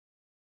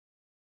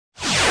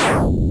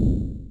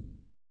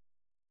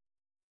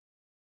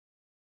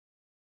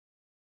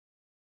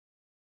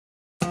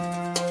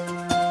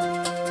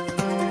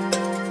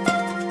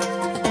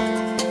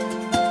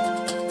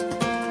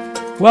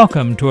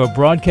Welcome to a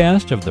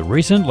broadcast of the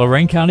recent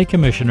Lorain County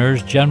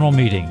Commissioners' General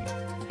Meeting.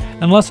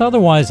 Unless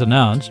otherwise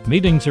announced,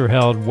 meetings are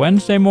held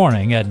Wednesday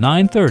morning at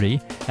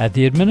 9:30 at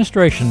the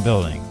Administration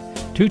Building,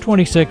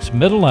 226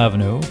 Middle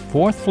Avenue,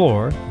 4th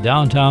floor,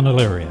 downtown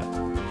Elyria.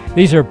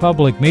 These are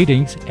public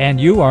meetings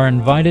and you are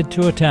invited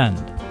to attend.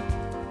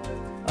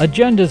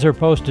 Agendas are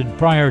posted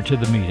prior to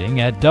the meeting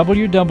at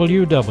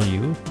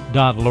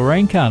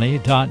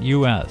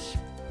www.loraincounty.us.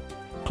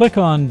 Click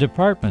on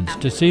Departments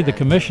to see the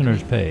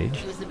Commissioners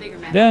page,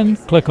 then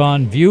click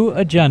on View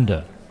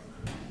Agenda.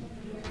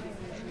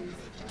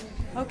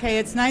 Okay,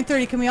 it's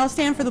 9:30. Can we all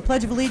stand for the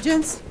Pledge of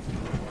Allegiance?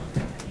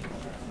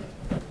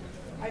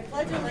 I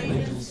pledge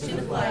allegiance to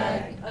the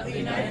flag of the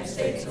United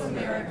States of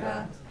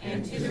America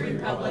and to the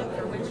republic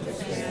for which it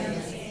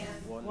stands,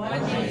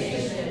 one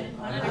nation,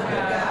 under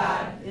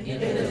God,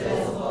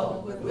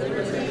 indivisible, with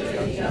liberty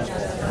and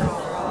justice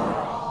for all.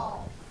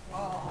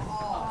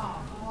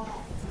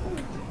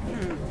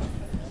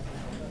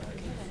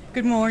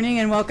 Good morning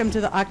and welcome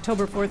to the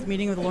October 4th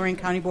meeting of the Lorain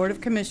County Board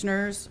of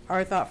Commissioners.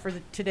 Our thought for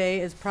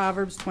today is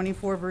Proverbs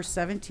 24, verse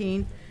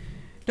 17.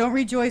 Don't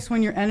rejoice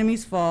when your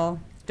enemies fall.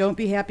 Don't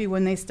be happy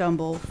when they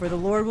stumble, for the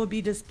Lord will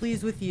be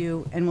displeased with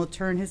you and will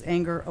turn his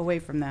anger away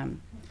from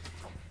them.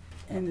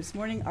 And this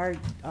morning, our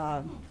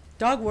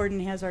dog warden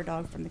has our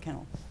dog from the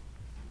kennel.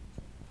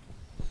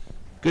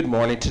 Good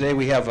morning. Today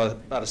we have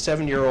about a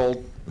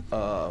 7-year-old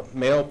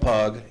male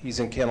pug. He's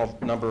in kennel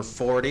number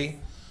 40.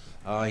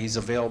 He's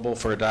available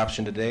for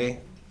adoption today.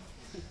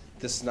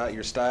 This is not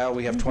your style.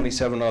 We have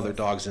 27 other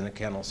dogs in the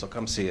kennel, so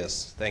come see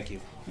us. Thank you.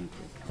 Thank you.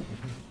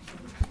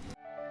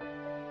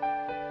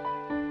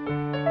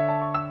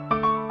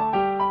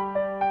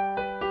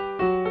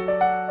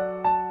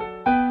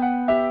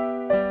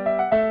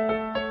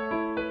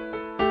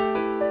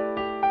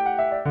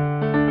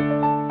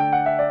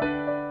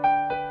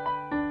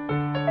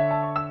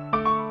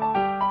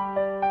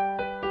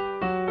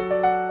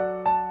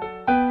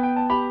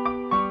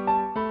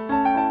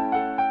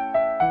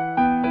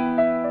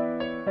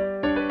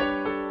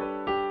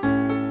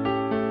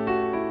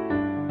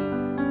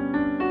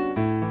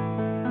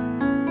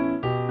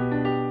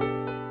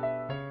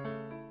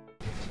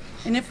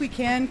 And if we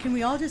can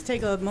we all just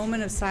take a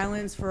moment of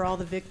silence for all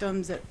the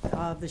victims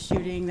of the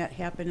shooting that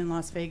happened in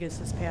Las Vegas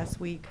this past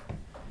week?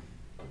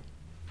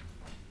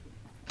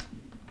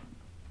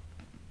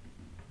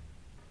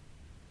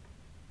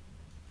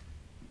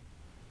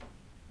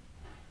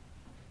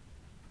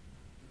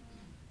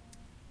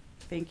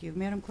 Thank you.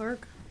 Madam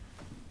Clerk?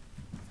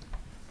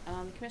 The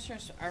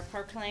Commissioners are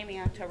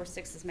proclaiming October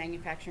 6th as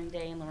Manufacturing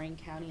Day in Lorain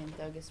County, and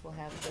Thogus will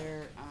have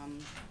their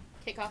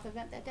kickoff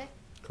event that day.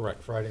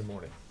 Correct, Friday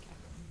morning.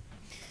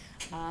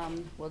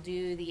 We'll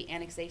do the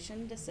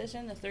annexation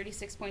decision, the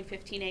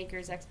 36.15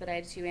 acres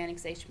expedited to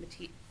annexation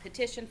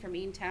petition from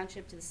Eaton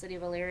Township to the City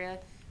of Elyria.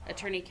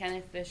 Attorney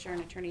Kenneth Fisher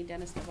and Attorney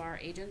Dennis Navarre,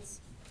 agents.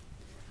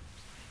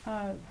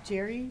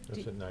 Jerry?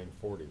 That's at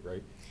 9:40,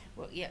 right?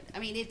 Well, yeah, I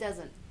mean, it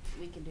doesn't,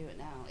 we can do it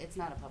now. It's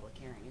not a public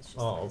hearing, it's just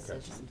Oh, a okay.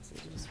 decision. So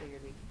we just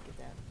figured we'd get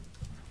that.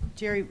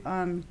 Jerry,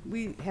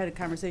 we had a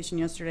conversation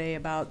yesterday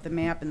about the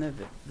map and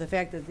the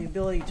fact that the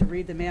ability to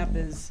read the map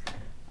is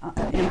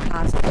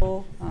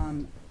impossible.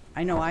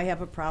 I know I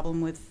have a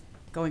problem with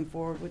going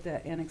forward with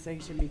that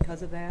annexation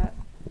because of that.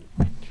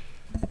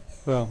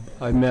 Well,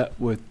 I met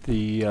with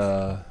the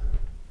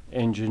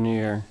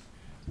engineer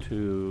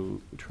to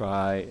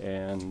try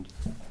and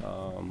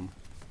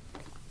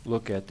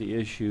look at the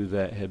issue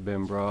that had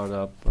been brought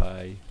up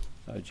by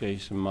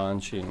Jason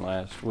Monschein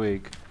last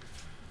week.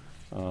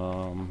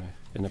 In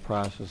the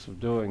process of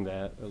doing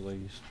that, at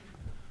least,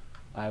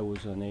 I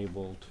was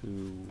unable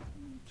to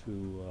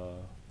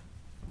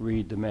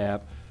read the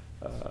map.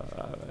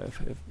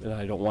 And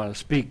I don't want to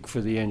speak for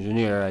the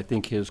engineer. I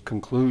think his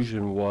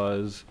conclusion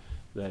was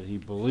that he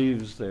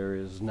believes there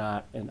is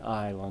not an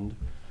island,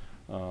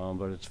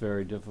 but it's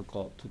very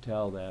difficult to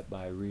tell that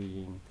by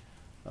reading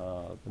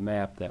the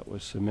map that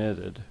was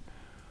submitted.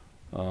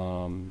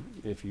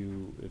 If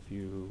you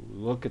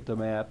look at the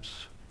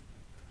maps,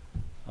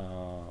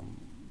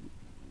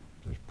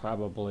 there's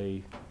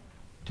probably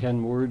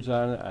 10 words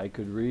on it I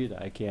could read.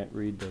 I can't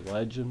read the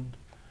legend.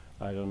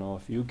 I don't know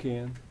if you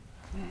can.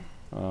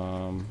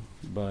 I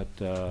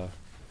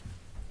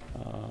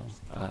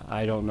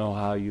don't know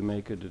how you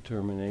make a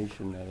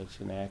determination that it's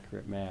an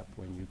accurate map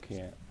when you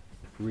can't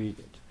read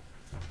it.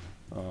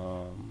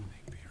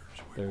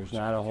 There's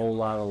not a whole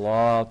lot of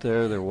law out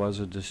there. There was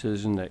a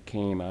decision that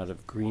came out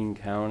of Greene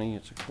County.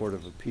 It's a Court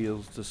of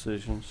Appeals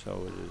decision,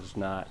 so it is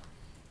not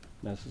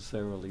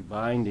necessarily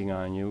binding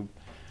on you,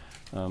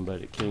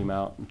 but it came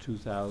out in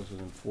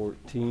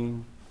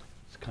 2014.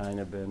 It's kind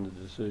of been the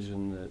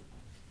decision that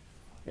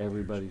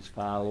everybody's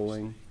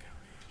following.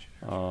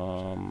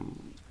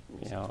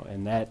 You know,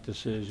 and that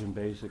decision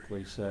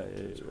basically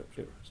said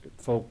it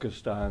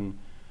focused on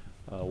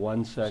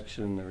one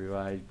section in the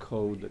revised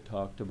code that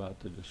talked about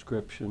the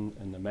description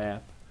and the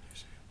map,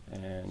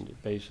 and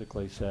it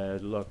basically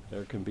said, look,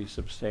 there can be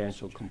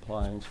substantial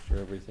compliance for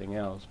everything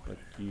else, but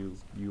you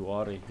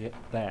ought to hit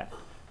that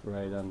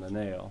right on the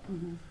nail.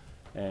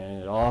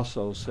 And it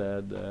also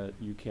said that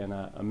you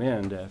cannot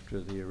amend after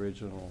the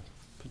original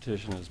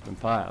petition has been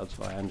filed.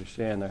 So I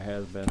understand there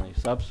has been a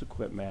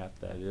subsequent map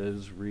that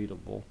is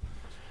readable.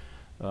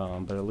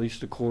 But at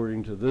least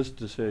according to this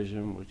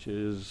decision, which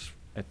is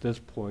at this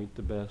point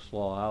the best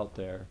law out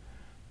there,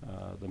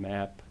 the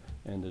map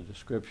and the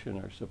description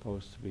are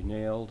supposed to be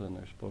nailed, and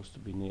they're supposed to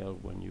be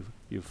nailed when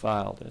you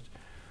filed it.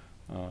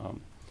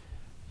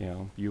 You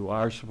know, you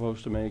are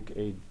supposed to make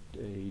a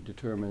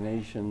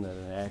determination that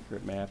an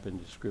accurate map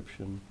and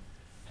description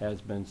has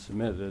been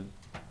submitted.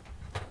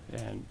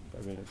 And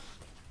I mean,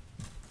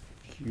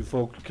 if you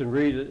folks can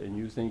read it and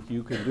you think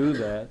you can do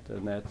that,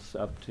 then that's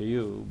up to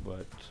you.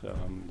 But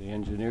the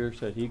engineer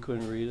said he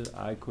couldn't read it.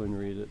 I couldn't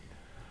read it.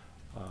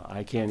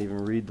 I can't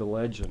even read the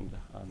legend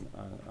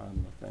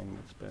on the thing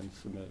that's been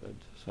submitted.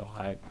 So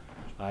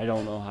I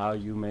don't know how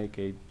you make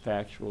a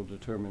factual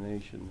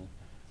determination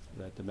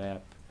that the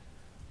map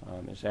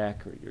is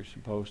accurate. You're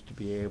supposed to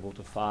be able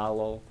to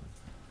follow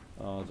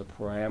the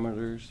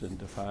parameters and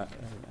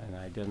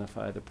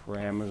identify the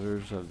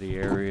parameters of the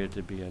area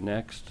to be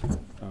annexed.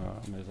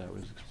 As I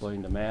was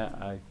explained to Matt,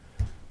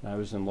 when I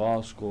was in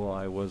law school,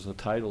 I was a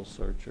title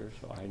searcher,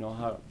 so I know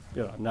how,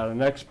 you know, I'm not an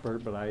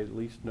expert, but I at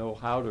least know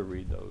how to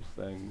read those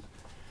things,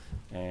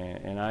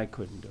 and I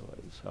couldn't do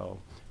it. So,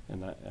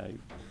 and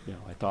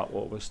I thought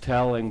what was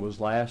telling was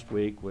last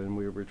week when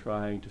we were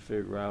trying to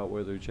figure out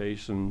whether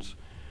Jason's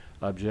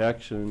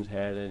objections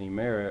had any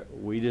merit,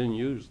 we didn't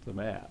use the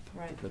map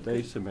that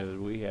they submitted.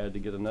 We had to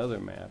get another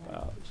map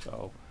out.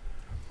 So,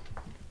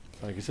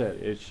 like I said,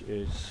 it's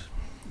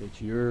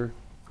your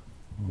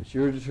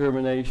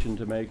determination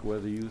to make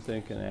whether you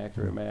think an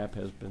accurate map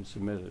has been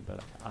submitted,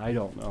 but I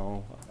don't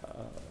know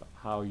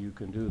how you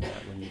can do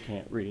that when you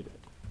can't read it.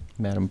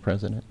 Madam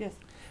President? Yes.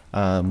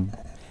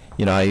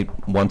 You know, I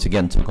once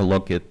again took a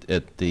look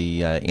at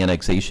the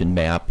annexation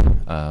map.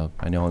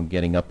 I know I'm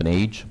getting up in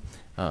age,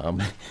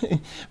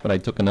 but I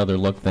took another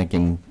look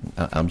thinking,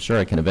 I'm sure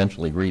I can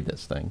eventually read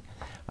this thing.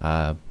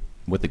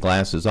 With the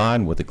glasses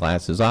on, with the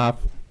glasses off,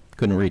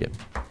 couldn't read it.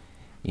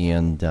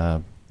 And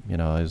you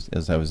know,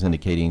 as I was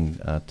indicating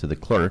to the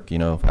clerk, you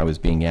know, if I was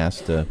being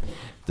asked to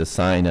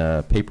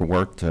sign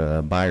paperwork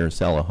to buy or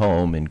sell a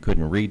home and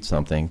couldn't read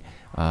something,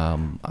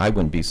 I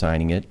wouldn't be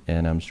signing it,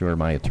 and I'm sure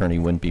my attorney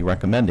wouldn't be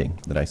recommending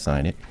that I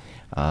sign it.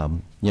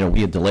 You know,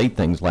 we had delayed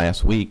things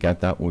last week. I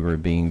thought we were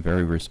being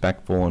very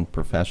respectful and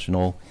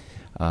professional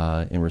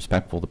and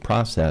respectful of the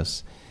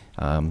process,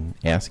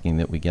 asking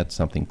that we get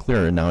something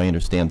clear. Now, I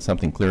understand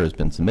something clear has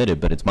been submitted,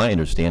 but it's my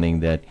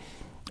understanding that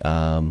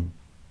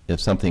if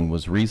something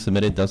was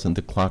resubmitted, doesn't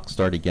the clock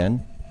start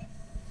again?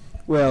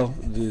 Well,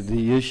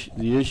 the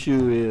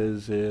issue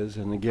is,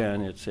 and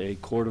again, it's a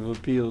Court of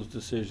Appeals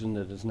decision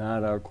that is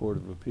not our Court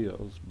of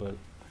Appeals, but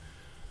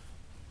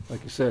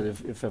like I said,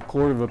 if a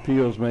Court of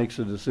Appeals makes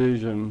a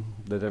decision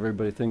that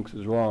everybody thinks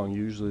is wrong,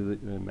 usually,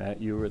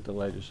 Matt, you were at the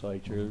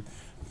legislature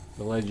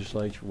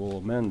will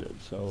amend it.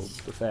 So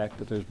the fact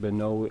that there's been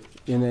no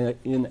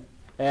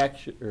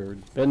inaction, or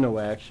been no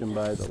action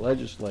by the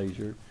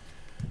legislature,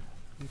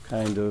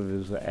 kind of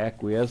is the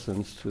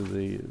acquiescence to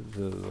the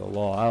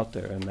law out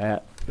there, and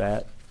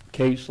that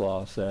case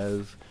law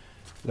says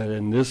that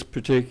in this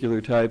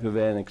particular type of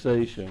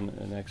annexation,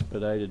 an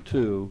expedited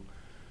 2,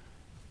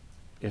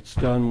 it's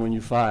done when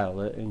you file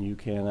it, and you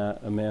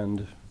cannot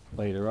amend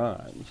later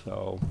on.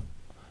 So,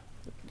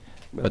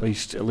 at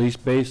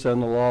least based on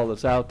the law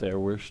that's out there,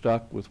 we're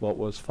stuck with what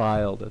was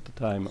filed at the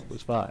time it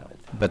was filed.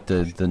 But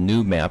the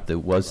new map that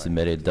was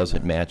submitted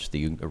doesn't match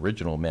the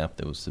original map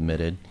that was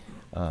submitted.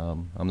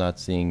 I'm not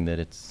seeing that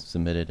it's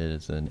submitted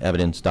as an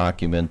evidence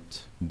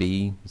document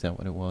B. Is that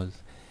what it was?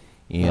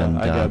 And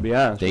I gotta be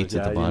honest dates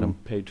with you, at the bottom.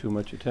 didn't pay too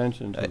much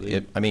attention to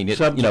the I mean, you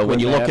know, when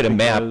you look at a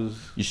map,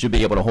 you should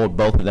be able to hold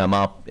both of them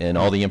up, and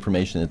all the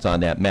information that's on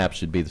that map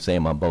should be the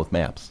same on both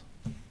maps.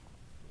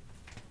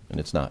 And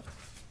it's not.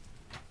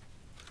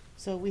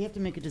 So we have to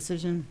make a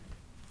decision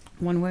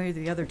one way or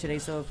the other today.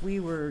 So if we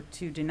were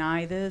to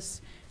deny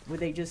this, would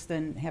they just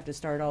then have to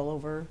start all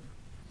over?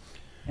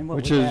 And what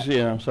Which would is, that-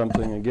 you know,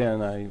 something,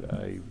 again,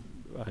 I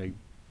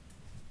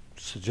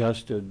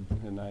suggested,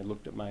 and I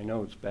looked at my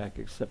notes back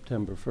at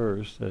September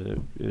 1st,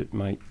 that it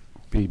might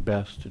be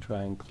best to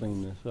try and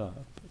clean this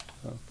up.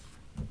 But,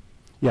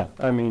 yeah,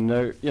 I mean,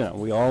 you know,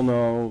 we all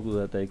know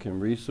that they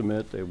can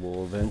resubmit. They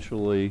will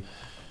eventually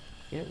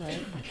Get it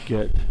right.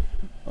 get,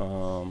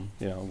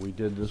 you know, we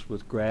did this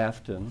with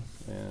Grafton,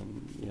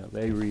 and, you know,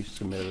 they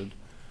resubmitted.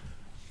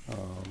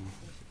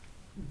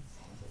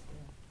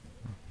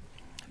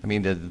 I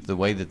mean, the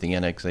way that the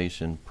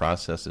annexation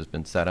process has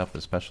been set up,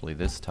 especially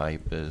this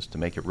type, is to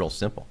make it real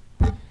simple.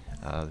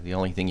 The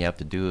only thing you have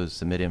to do is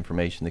submit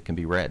information that can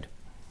be read.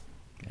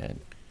 And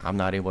I'm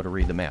not able to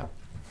read the map.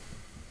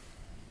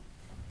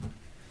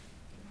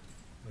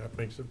 That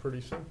makes it pretty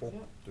simple.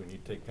 Do we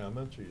need to take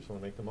comments, or you just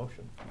want to make the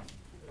motion?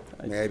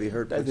 May I be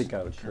heard, I please? think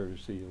I would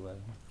courtesy you let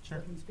him.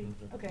 Sure.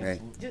 Okay.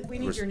 Hey. We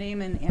need your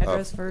name and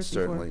address first.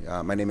 before-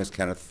 Certainly. My name is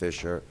Kenneth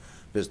Fisher,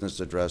 business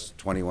address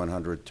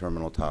 2100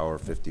 Terminal Tower,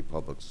 50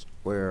 Public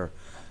Square,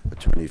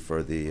 attorney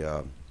for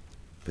the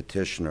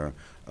petitioner.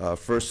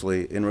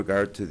 Firstly, in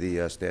regard to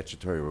the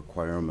statutory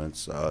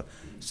requirements,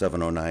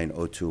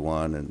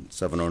 709.021 and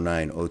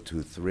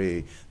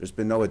 709.023, there's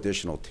been no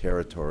additional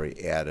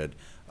territory added.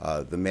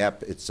 The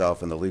map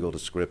itself and the legal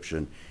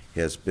description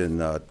has been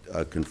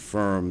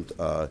confirmed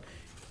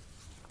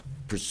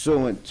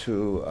pursuant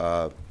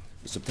to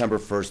September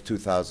 1st,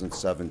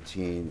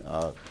 2017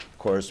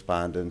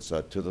 correspondence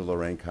to the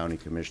Lorain County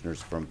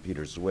Commissioners from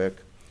Peter Zwick,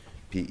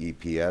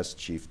 PEPS,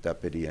 Chief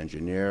Deputy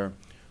Engineer,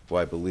 who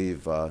I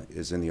believe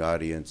is in the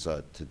audience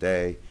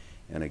today.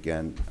 And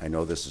again, I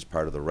know this is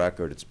part of the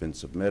record. It's been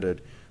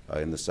submitted.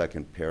 In the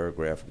second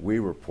paragraph, we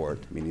report,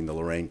 meaning the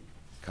Lorain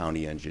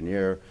County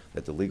Engineer,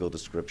 that the legal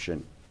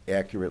description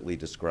accurately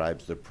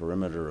describes the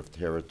perimeter of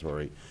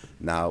territory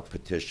now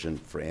petitioned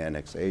for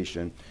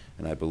annexation.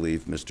 And I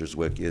believe Mr.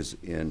 Zwick is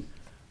in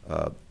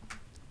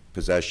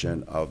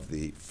possession of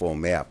the full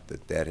map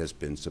that has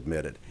been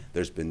submitted.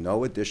 There's been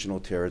no additional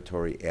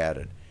territory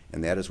added,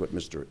 and that is what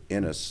Mr.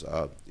 Innes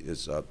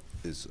is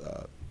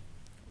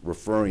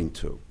referring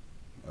to.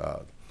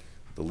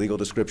 The legal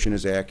description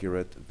is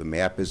accurate, the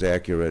map is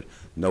accurate,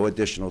 no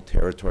additional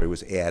territory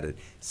was added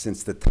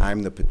since the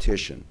time the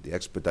petition, the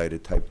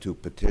expedited type 2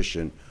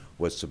 petition,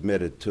 was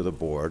submitted to the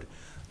board.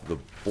 The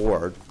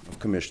Board of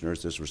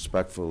Commissioners is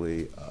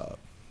respectfully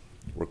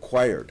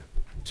required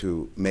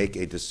to make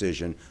a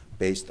decision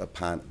based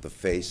upon the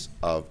face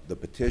of the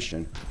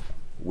petition,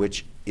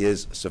 which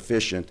is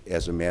sufficient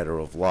as a matter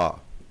of law.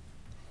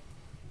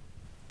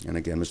 And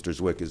again, Mr.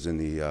 Zwick is in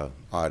the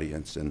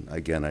audience, and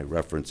again, I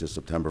reference his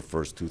September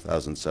 1st,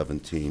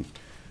 2017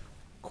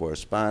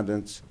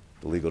 correspondence.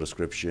 The legal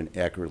description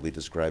accurately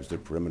describes the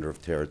perimeter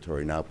of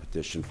territory now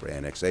petitioned for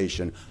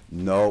annexation.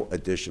 No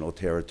additional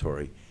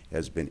territory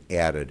has been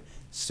added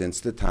since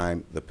the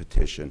time the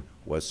petition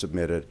was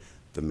submitted.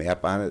 The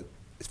map on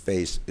its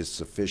face is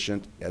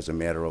sufficient as a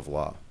matter of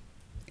law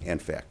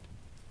and fact.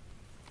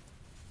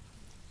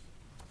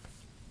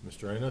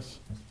 Mr. Innes?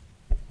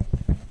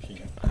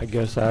 I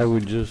guess I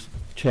would just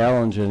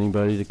challenge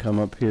anybody to come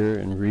up here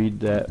and read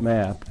that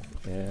map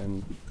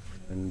and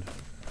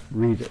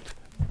read it.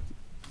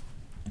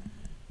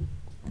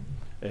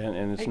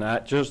 And it's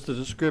not just the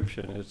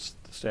description, it's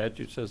the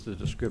statute says the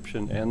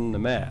description and the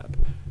map.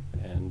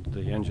 And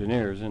the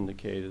engineers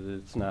indicated that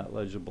it's not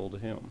legible to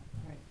him.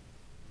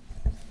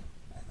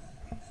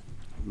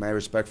 May I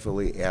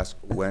respectfully ask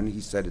when he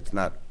said it's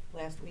not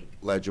Last week.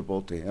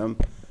 legible to him?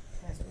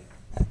 Last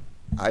week.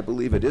 I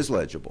believe it is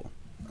legible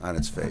on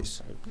its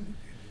face.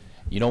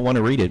 You don't want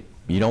to read it.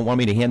 You don't want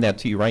me to hand that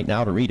to you right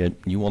now to read it.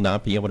 You will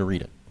not be able to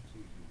read it.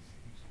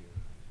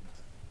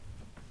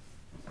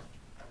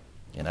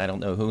 And I don't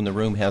know who in the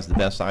room has the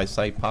best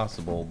eyesight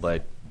possible,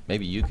 but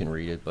maybe you can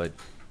read it, but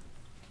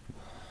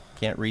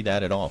can't read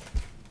that at all.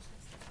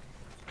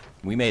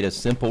 We made a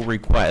simple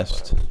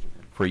request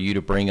for you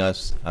to bring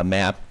us a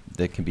map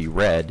that can be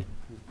read,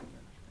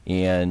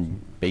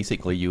 and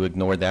basically you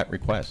ignored that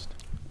request.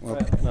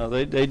 No,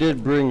 they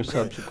did bring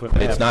subsequent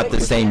But maps. it's not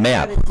the same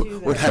map.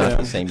 It's not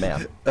the same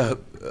map.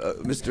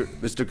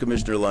 Mr.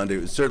 Commissioner Lundy,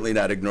 we're certainly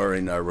not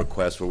ignoring our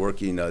request. We're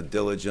working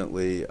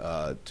diligently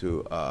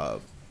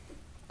to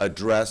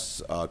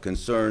address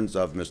concerns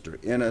of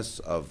Mr. Innes,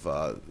 of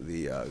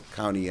the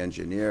county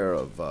engineer,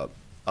 of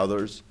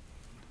others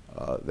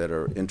that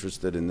are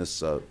interested in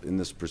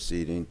this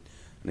proceeding.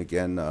 And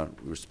again,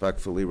 we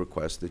respectfully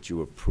request that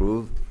you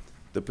approve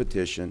the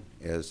petition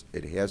as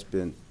it has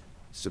been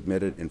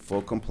submitted in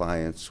full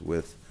compliance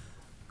with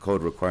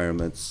code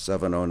requirements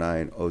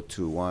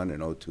 709.021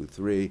 and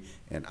 023,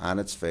 and on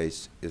its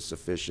face is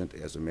sufficient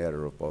as a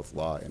matter of both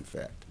law and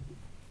fact.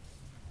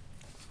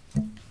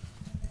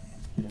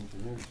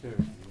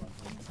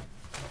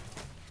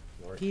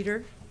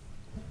 Peter?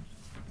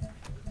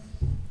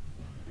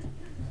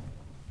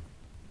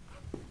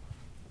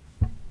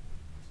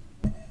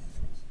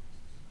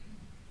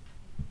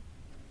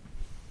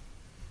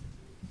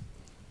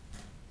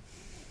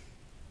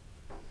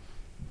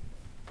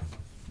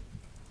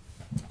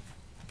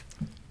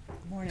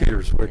 Morning. Peter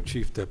Zwick,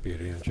 Chief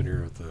Deputy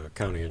Engineer at the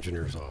County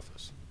Engineer's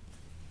Office.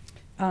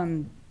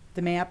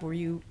 The map, were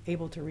you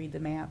able to read the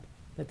map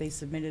that they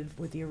submitted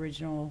with the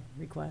original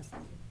request?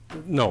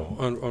 No,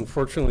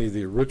 unfortunately,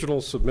 the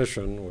original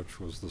submission, which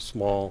was the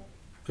small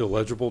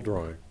illegible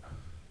drawing,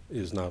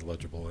 is not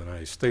legible, and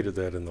I stated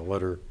that in the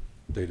letter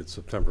dated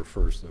September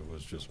 1st that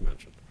was just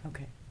mentioned.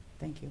 Okay,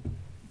 thank you.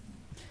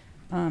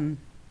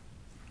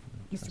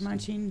 Mr.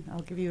 Monschein,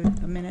 I'll give you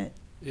a minute.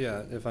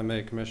 Yeah, if I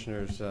may,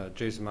 Commissioners,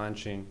 Jason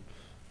Monschein,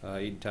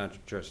 Eaton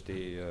Township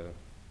Trustee,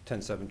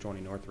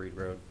 10720 North Reed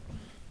Road,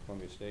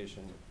 Columbia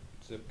Station,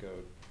 zip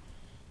code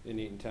in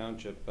Eaton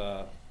Township.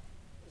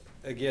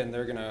 Again,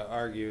 they're going to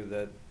argue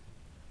that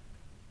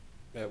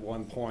at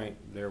one point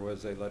there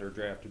was a letter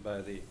drafted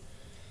by the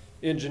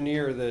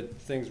engineer that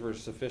things were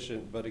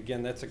sufficient, but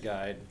again, that's a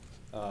guide.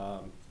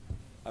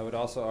 I would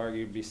also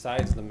argue,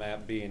 besides the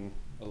map being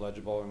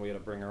illegible, and we had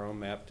to bring our own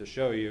map to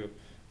show you,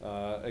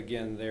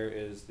 again, there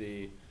is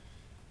the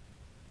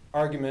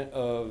argument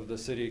of the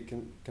city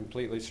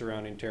completely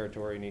surrounding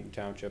territory in Eaton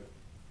Township.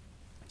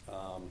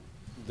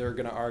 they're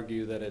gonna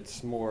argue that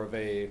it's more of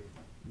a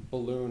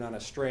balloon on a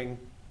string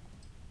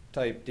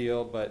type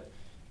deal, but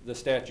the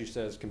statute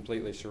says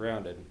completely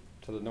surrounded.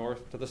 To the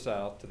north, to the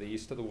south, to the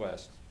east, to the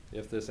west.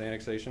 If this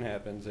annexation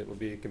happens, it will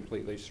be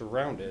completely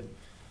surrounded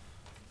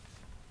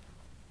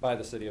by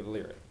the City of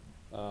Elyria.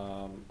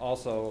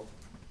 Also,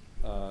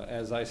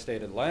 as I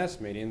stated last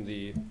meeting,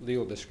 the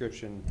legal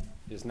description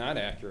is not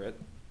accurate,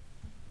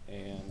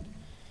 and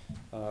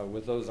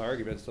with those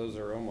arguments, those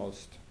are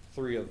almost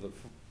 3 of the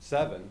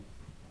 7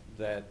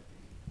 that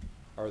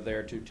are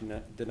there to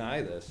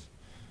deny this.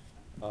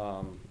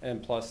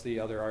 And plus the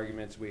other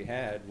arguments we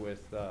had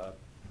with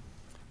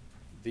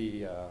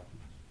the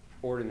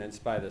ordinance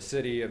by the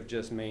city of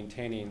just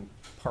maintaining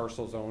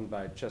parcels owned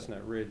by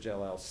Chestnut Ridge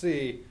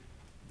LLC,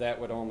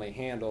 that would only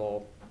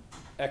handle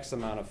X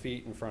amount of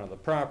feet in front of the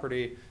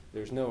property.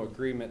 There's no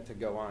agreement to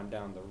go on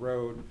down the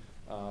road,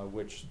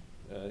 which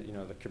you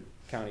know, the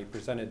county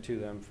presented to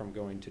them from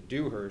going to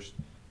Dewhurst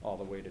all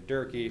the way to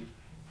Durkee.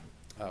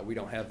 We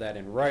don't have that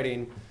in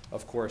writing.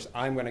 Of course,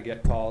 I'm going to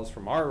get calls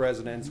from our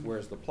residents,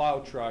 where's the plow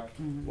truck?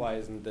 Why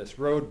isn't this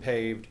road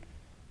paved?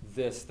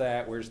 This,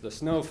 that, where's the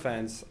snow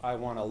fence? I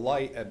want a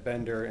light at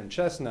Bender and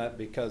Chestnut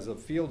because of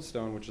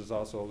Fieldstone, which is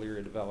also a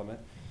Elyria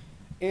development.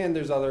 And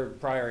there's other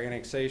prior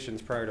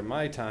annexations prior to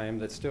my time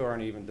that still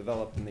aren't even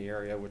developed in the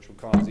area, which will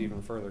cause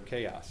even further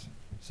chaos.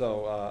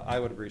 So I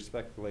would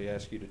respectfully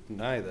ask you to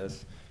deny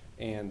this,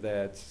 and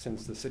that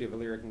since the City of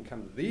Elyria can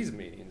come to these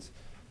meetings,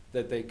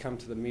 that they come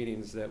to the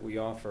meetings that we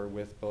offer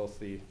with both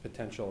the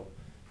potential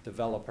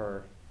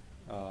developer,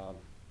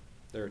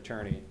 their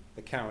attorney,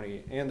 the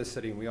county, and the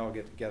city, and we all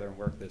get together and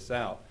work this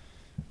out,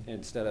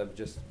 instead of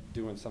just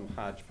doing some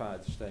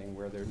hodgepodge thing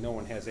where no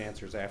one has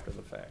answers after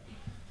the fact.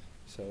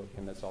 So,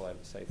 and that's all I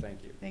have to say.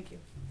 Thank you. Thank you.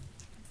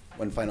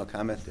 One final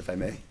comment, if I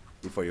may,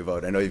 before you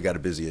vote. I know you've got a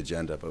busy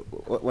agenda,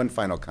 but one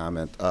final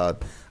comment. I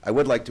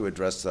would like to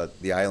address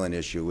the island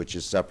issue, which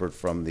is separate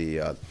from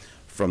the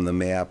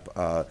map.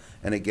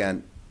 And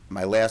again,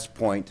 my last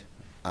point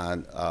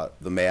on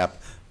the map,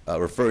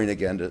 referring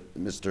again to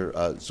Mr.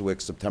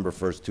 Zwick's September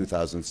 1st,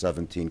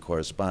 2017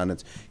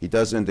 correspondence, he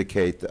does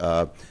indicate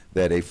that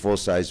a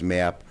full-size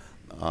map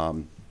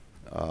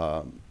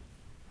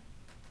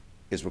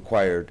is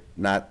required,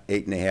 not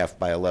 8.5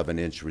 by 11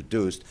 inch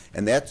reduced,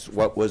 and that's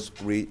what was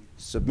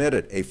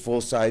resubmitted, a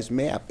full-size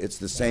map. It's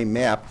the same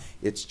map,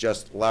 it's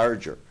just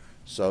larger.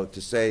 So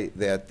to say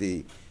that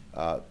the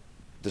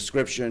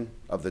description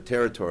of the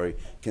territory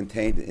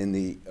contained in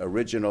the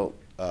original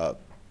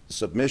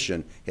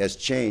submission has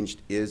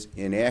changed is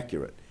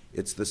inaccurate.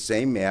 It's the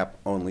same map,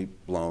 only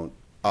blown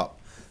up.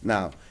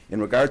 Now, in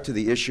regard to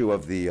the issue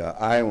of the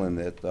island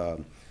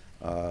that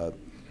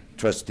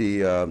Trustee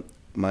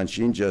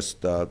Monschein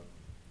just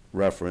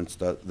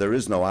referenced, there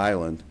is no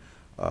island,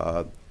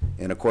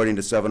 and according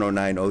to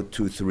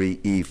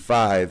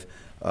 709.023E5,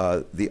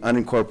 the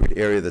unincorporated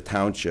area of the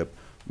township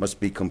must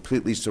be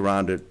completely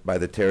surrounded by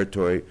the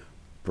territory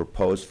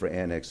proposed for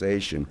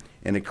annexation,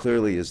 and it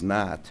clearly is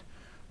not.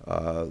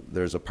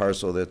 There's a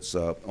parcel that's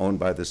owned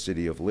by the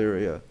City of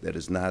Elyria that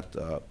is not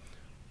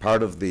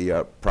part of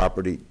the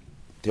property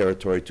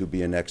territory to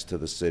be annexed to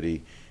the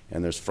city,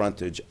 and there's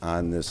frontage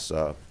on this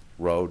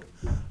road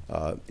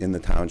in the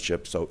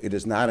township. So it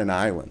is not an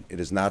island.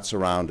 It is not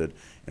surrounded,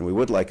 and we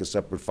would like a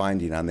separate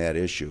finding on that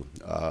issue,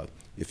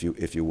 if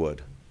you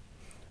would,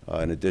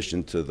 in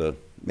addition to the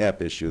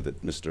map issue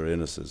that Mr.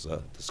 Innes has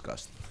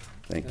discussed.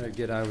 Thank you. And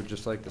again, I would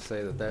just like to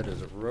say that that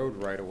is a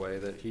road right-of-way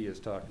that he is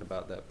talking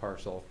about, that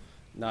parcel,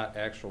 not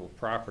actual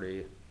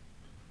property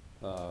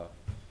that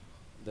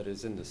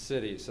is in the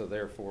city, so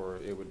therefore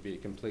it would be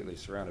completely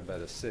surrounded by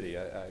the city.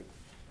 I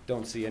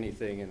don't see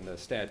anything in the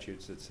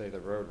statutes that say the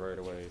road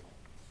right-of-way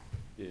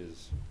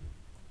is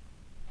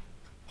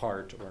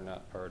part or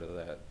not part of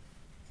that.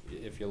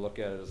 If you look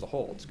at it as a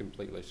whole, it's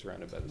completely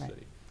surrounded by the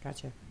city.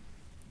 Gotcha.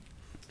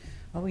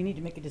 Well, we need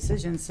to make a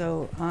decision,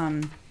 so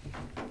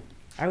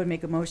I would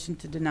make a motion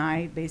to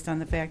deny based on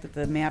the fact that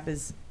the map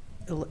is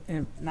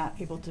not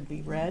able to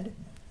be read.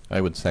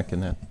 I would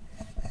second that.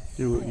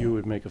 You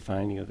would make a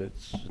finding that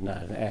it's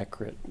not an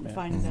accurate map.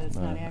 Finding that it's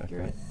not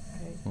accurate.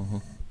 Okay. Mm-hmm.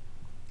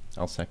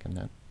 I'll second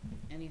that.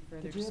 Any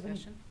further Did you have any-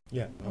 discussion?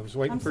 Yeah, I was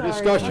waiting I'm for sorry,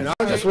 discussion. I'm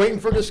I was just sorry. waiting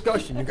for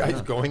discussion. You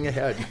guys going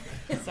ahead.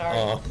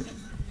 Sorry.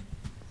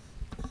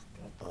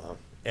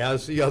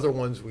 As the other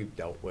ones we've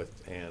dealt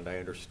with, and I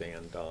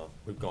understand,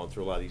 we've gone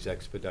through a lot of these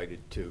expedited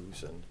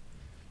twos, and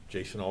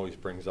Jason always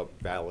brings up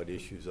valid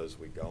issues as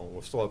we go.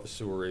 We'll still have a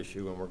sewer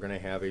issue, and we're gonna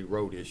have a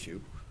road issue,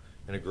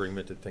 an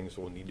agreement that things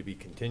will need to be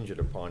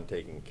contingent upon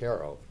taking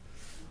care of.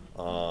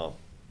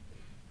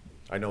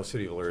 I know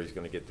City of Elyria is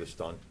gonna get this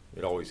done.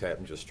 It always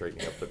happens, just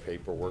straightening up the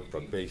paperwork,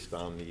 but based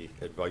on the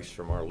advice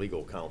from our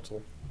legal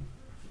counsel,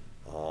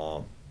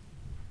 you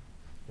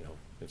know,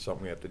 it's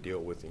something we have to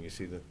deal with, and you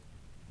see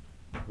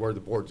where the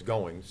board's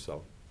going,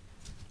 so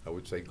I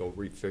would say go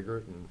refigure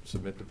it and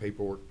submit the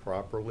paperwork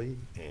properly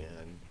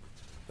and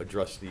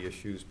address the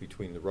issues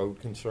between the road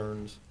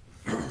concerns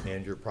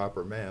and your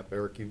proper map.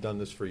 Eric, you've done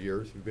this for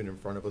years. You've been in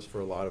front of us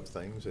for a lot of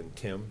things, and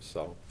Tim,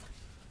 so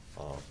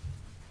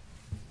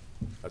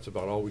that's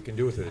about all we can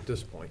do with it at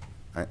this point.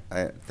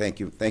 Thank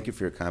you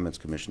for your comments,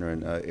 Commissioner.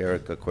 And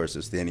Eric, of course,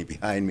 is standing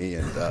behind me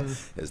and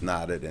has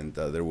nodded. And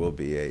there will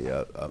be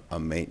a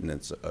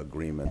maintenance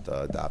agreement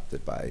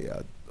adopted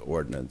by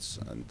ordinance,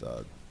 and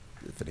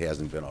if it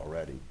hasn't been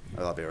already,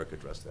 I'll have Eric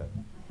address that.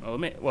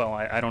 Well,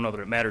 I don't know that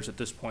it matters at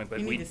this point, but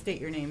You need to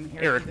state your name,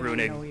 Eric even though I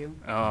Brunig, know you.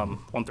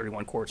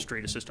 131 Court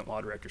Street, Assistant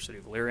Law Director, City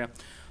of Elyria.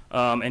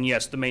 And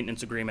yes, the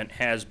maintenance agreement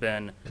has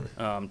been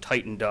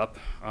tightened up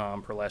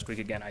per last week.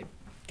 Again,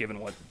 given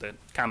what the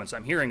comments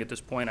I'm hearing at this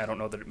point, I don't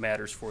know that it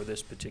matters for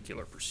this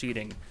particular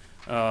proceeding,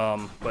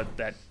 but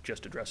that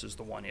just addresses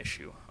the one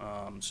issue.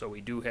 So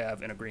we do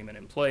have an agreement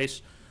in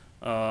place.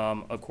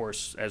 Of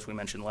course, as we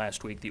mentioned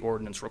last week, the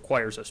ordinance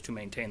requires us to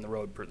maintain the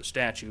road per the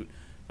statute.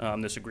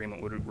 This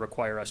agreement would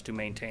require us to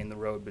maintain the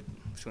road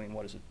between,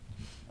 what is it,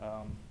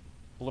 a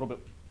little bit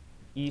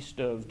east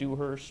of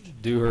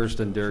Dewhurst? Dewhurst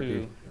and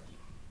Durkee.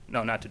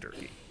 No, not to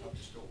Durkee.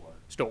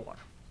 Stillwater.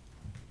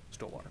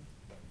 All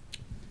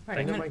right,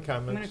 Any of I'm my gonna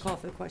comments? call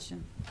for the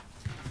question.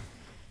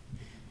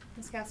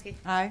 Ms. Kowski.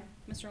 Aye.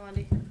 Mr.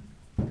 Lundy,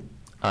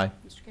 Aye.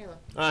 Mr. Kayla.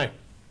 Aye. So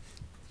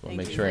I'll Thank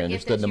make you. sure I Forget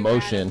understood that the you were out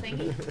of motion.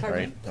 thinking. Pardon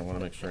Right, me? I want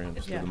to make sure I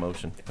understood Yeah. the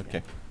motion.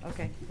 Okay.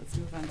 Okay, let's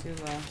move on to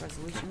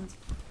resolutions.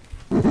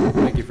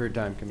 Thank you for your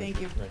time, Commissioner.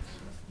 Thank you.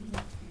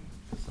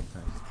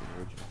 Sometimes it's the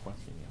original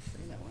question,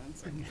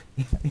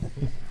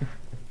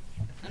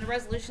 Under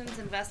resolutions,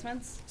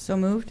 investments, So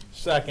moved.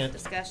 Second.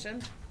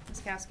 discussion,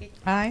 Ms. Kowski.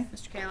 Aye.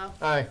 Mr. Kayla.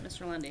 Aye.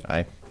 Mr. Lundy,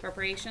 Aye.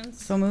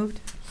 appropriations, So moved.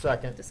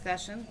 Second.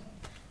 discussion,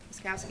 Ms.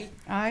 Kowski.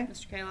 Aye.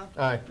 Mr. Kayla.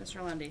 Aye.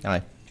 Mr. Lundy,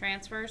 Aye.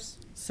 transfers,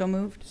 So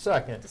moved.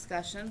 Second.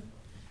 discussion,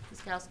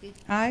 Ms. Kowski.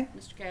 Aye.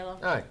 Mr.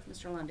 Kayla. Aye.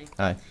 Mr. Lundy,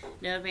 Aye.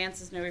 no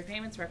advances, no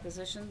repayments,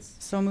 requisitions,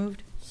 So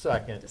moved.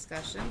 Second.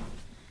 discussion,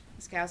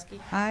 Ms. Kowski.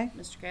 Aye.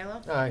 Mr.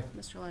 Kayla. Aye.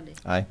 Mr. Lundy,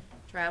 Aye.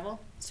 travel,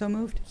 So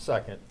moved.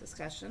 Second.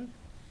 discussion,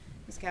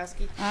 Ms.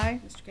 Kowski. Aye.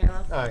 Mr.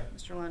 Kayla. Aye.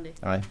 Mr. Lundy,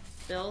 Aye.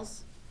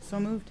 bills, So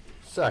moved.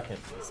 Second.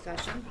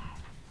 discussion,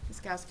 Ms.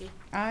 Kowski.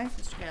 Aye.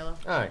 Mr. Kayla.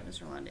 Aye.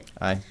 Mr. Lundy.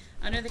 Aye.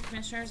 Under the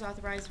Commissioners,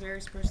 authorize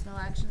various personnel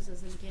actions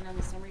as indicated on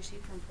the summary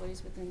sheet for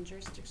employees within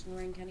jurisdiction of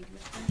Lorain County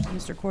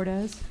Commissioners. Mr.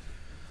 Cortez.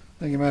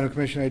 Thank you, Madam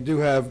Commissioner. I do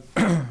have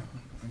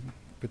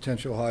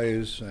potential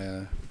hires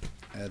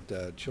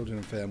at Children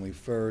and Family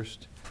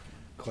First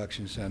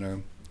Collection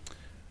Center.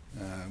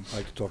 I'd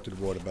like to talk to the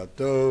board about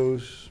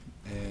those,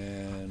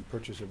 and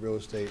purchase of real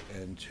estate,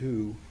 and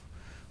 2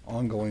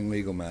 ongoing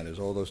legal matters.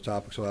 All those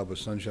topics will have a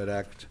Sunshine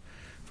Act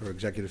for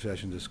executive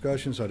session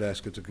discussions. I'd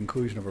ask at the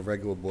conclusion of a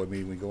regular board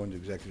meeting, we go into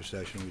executive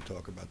session, we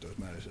talk about those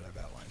matters that I've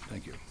outlined.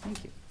 Thank you.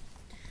 Thank you.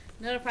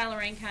 Notify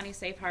Lorain County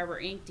Safe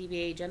Harbor, Inc.,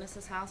 DBA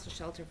Genesis House, a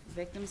shelter for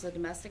victims of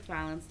domestic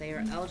violence. They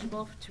are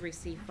eligible to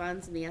receive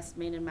funds in the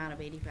estimated amount of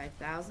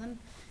 $85,000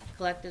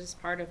 collected as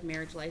part of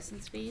marriage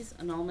license fees,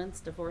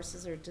 annulments,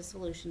 divorces, or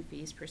dissolution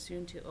fees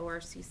pursuant to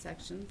ORC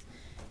Sections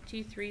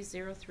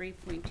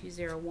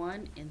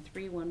 2303.201 and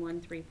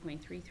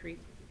 3113.33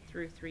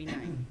 through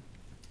 39.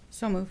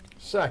 So moved.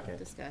 Second.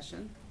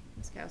 Discussion.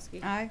 Ms.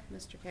 Kowski. Aye.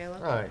 Mr.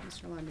 Kayla. Aye.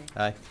 Mr. Lundy.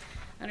 Aye.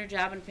 Under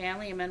Job and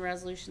Family, amend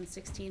Resolution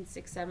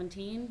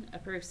 16617,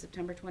 approved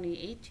September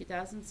 28,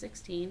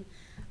 2016,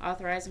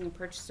 authorizing a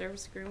purchase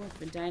service agreement with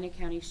Medina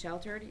County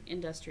Sheltered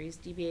Industries,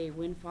 DBA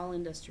Windfall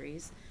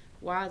Industries,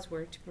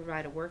 Wadsworth, to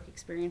provide a work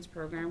experience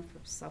program for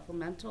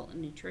supplemental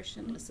and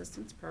nutrition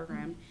assistance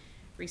program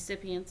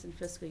recipients in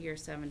fiscal year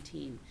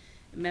 17.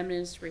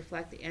 Amendment is to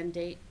reflect the end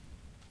date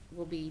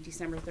will be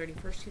December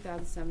 31st,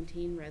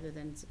 2017, rather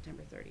than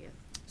September 30th.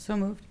 So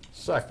moved.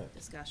 Second.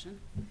 Discussion.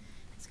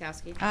 Ms.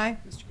 Kowski. Aye.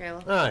 Mr.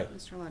 Kayla. Aye.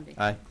 Mr. Lundy.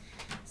 Aye.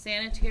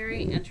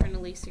 Sanitary, enter in a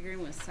lease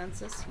agreement with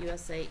Census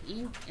USA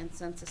Inc. and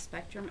Census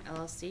Spectrum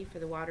LLC for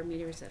the water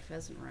meters at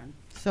Pheasant Run.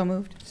 So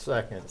moved.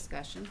 Second.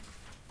 Discussion.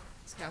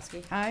 Ms.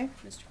 Kowski. Aye.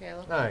 Mr.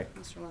 Kayla. Aye.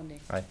 Mr.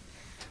 Lundy. Aye.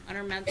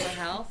 Under Mental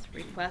Health,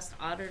 request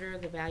auditor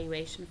the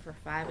valuation for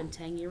 5 and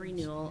 10-year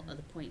renewal of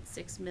the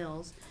 .6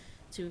 mills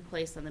to be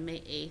placed on the May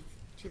 8th,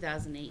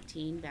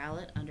 2018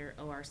 ballot under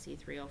ORC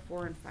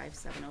 304 and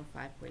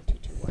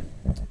 5705.221.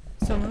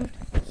 So moved.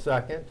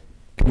 Second.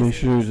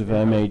 Commissioners, if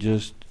I may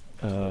just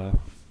Go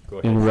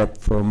ahead. interrupt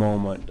for a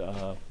moment.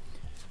 The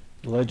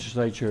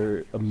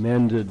legislature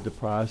amended the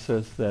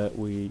process that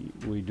we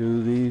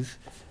do these,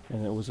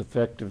 and it was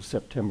effective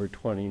September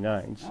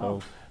 29.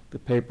 So the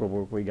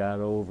paperwork we got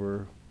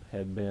over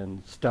had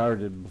been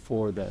started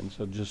before then.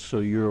 So just so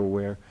you're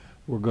aware,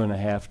 we're going to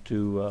have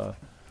to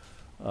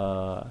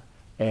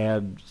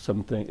add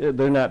something.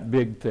 They're not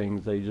big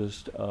things. They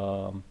just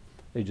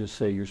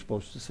say you're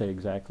supposed to say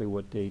exactly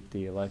what date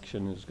the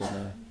election is going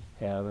to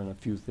have and a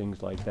few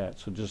things like that.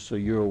 So just so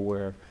you're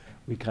aware,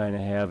 we kind of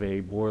have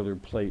a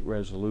boilerplate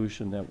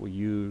resolution that we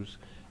use,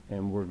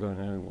 and we're going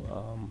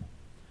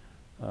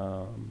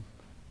to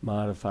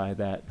modify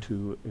that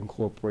to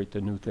incorporate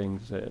the new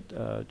things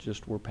that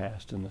just were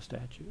passed in the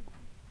statute.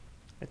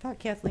 I thought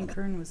Kathleen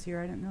Kern was here.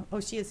 I don't know. Oh,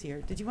 she is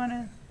here. Did you want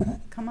to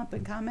come up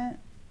and comment?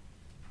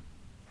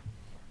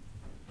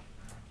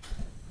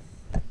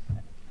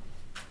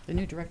 The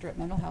new director at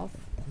Mental Health.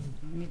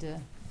 We need to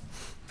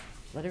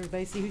let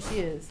everybody see who she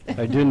is.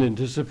 I didn't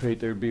anticipate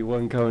there'd be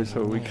one coming,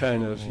 so we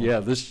kind of, yeah,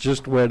 this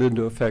just went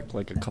into effect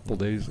like a couple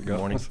days ago.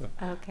 Morning. so.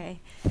 Okay.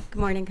 Good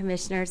morning,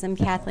 Commissioners. I'm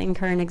Kathleen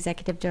Kern,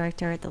 Executive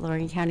Director at the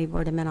Lorain County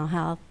Board of Mental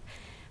Health.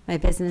 My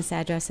business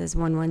address is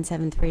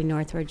 1173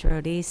 Northridge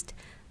Road East,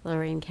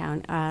 Lorain,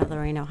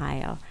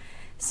 Ohio.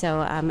 So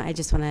I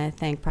just want to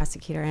thank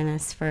Prosecutor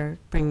Innes for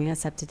bringing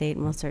us up to date,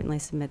 and we'll certainly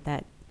submit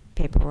that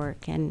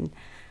paperwork and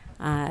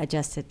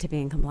adjust it to be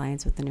in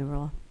compliance with the new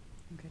rule.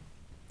 Okay,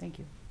 thank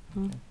you.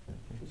 Hmm?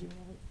 Did you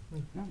have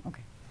it? No?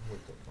 Okay.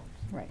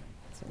 Right.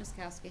 So- Ms.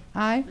 Kowski.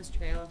 Aye. Mr.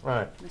 Kayla.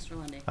 Aye. Mr.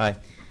 Lundy. Aye.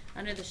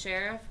 Under the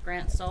Sheriff,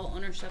 grant sole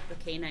ownership of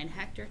K-9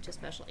 Hector to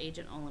Special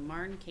Agent Olin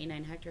Martin.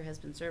 K-9 Hector has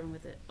been serving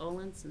with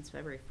Olin since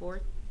February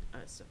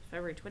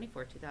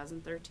 24,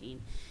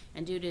 2013,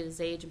 and due to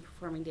his age and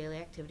performing daily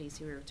activities,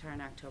 he will retire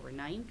on October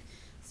 9th.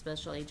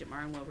 Special Agent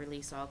Martin will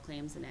release all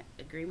claims in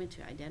agreement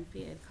to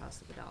identify at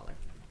cost of $1.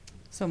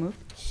 So moved.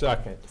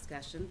 Second.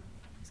 Discussion.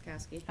 Ms.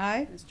 Kowski.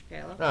 Aye. Mr.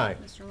 Kayla. Aye.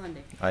 Mr.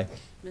 Lundy. Aye.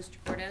 Mr.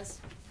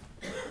 Cortez.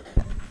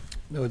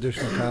 No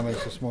additional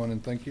comments this morning,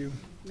 thank you.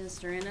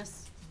 Mr.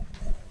 Ennis.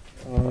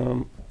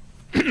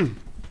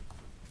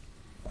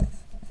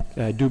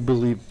 I do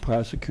believe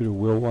Prosecutor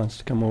Will wants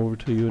to come over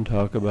to you and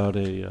talk about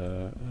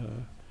a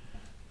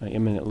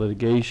imminent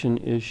litigation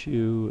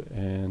issue,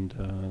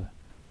 and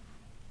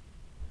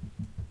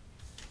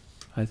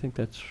I think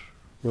that's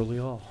really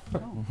all.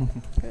 Oh,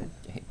 good.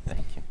 Okay,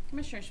 thank you.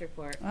 Commissioners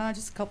report.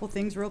 Just a couple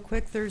things real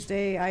quick.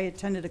 Thursday, I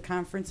attended a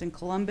conference in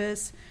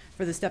Columbus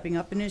for the Stepping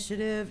Up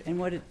Initiative, and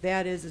what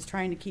that is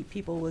trying to keep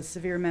people with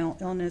severe mental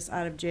illness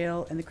out of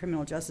jail and the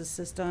criminal justice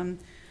system.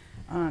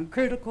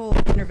 Critical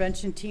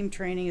intervention team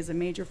training is a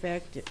major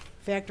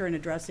factor in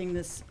addressing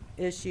this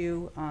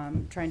issue,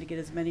 trying to get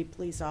as many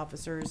police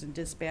officers and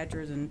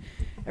dispatchers and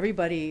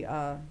everybody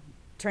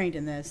trained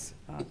in this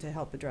to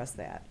help address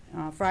that.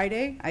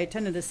 Friday, I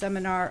attended a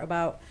seminar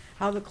about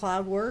how the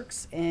cloud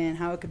works and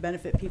how it could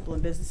benefit people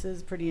and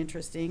businesses. Pretty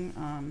interesting.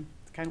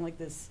 It's kind of like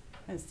this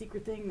kind of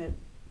secret thing that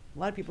a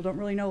lot of people don't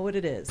really know what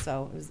it is.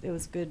 So it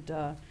was good.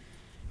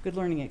 Good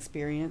learning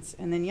experience.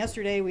 And then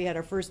yesterday we had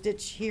our first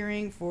ditch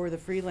hearing for the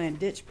Freeland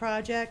Ditch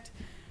Project.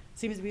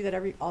 Seems to be that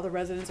all the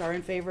residents are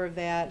in favor of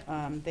that.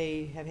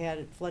 They have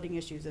had flooding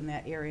issues in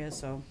that area,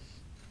 so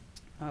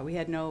we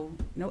had no.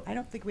 I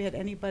don't think we had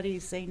anybody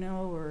say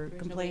no or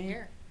There's complain. nobody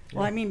here.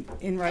 Well, I mean,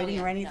 in writing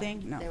yeah, or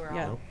anything. no, they were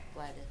yeah. all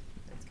glad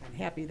that's kind of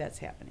Happy that's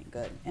happening.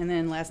 Good. And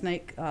then last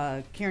night,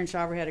 Karen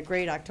Shaver had a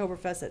great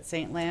Oktoberfest at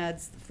St.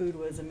 Lad's. The food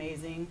was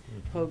amazing.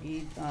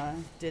 Hoagie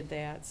did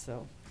that,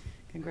 so.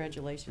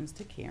 Congratulations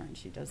to Karen.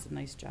 She does a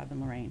nice job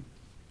in Lorain.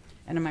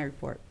 And in my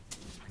report.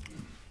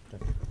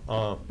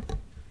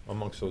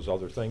 Amongst those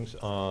other things,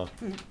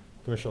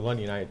 Commissioner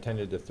Lundy and I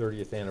attended the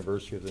 30th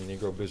anniversary of the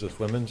Negro Business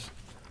Women's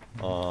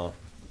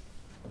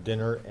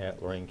dinner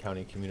at Lorain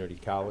County Community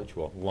College,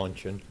 well,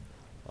 luncheon.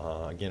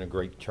 Again, a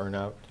great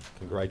turnout.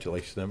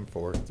 Congratulations to them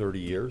for 30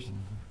 years.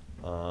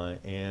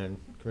 And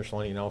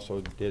Commissioner Lundy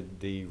also did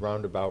the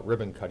roundabout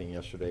ribbon cutting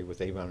yesterday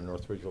with Avon and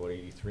North Ridgeville at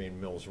 83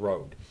 and Mills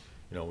Road.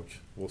 You know, which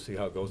we'll see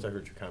how it goes. I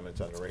heard your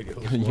comments on the radio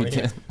this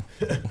morning.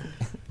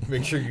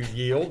 Make sure you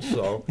yield.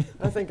 So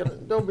I think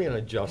there'll be an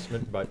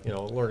adjustment, but you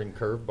know, learning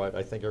curve. But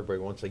I think everybody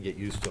once they get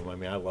used to them. I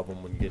mean, I love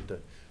them when you get to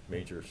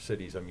major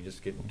cities. I mean,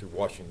 just getting to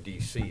Washington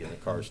D.C. and the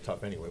car's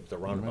tough anyway, but the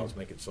roundabouts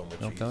make it so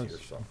much easier.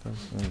 So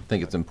I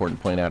think it's important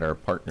to point out our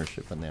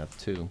partnership in that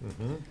too.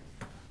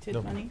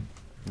 TID money.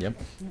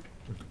 Yep.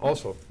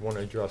 Also, want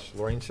to address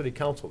Lorain City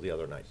Council the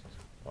other night.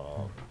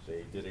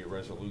 They did a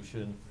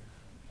resolution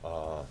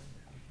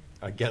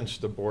against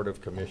the Board of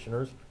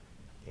Commissioners,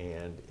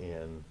 and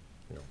you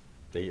know,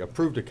 they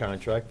approved a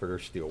contract for their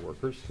steel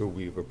workers, who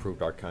we've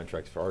approved our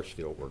contracts for our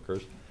steel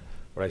workers.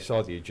 What I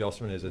saw the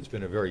adjustment is it's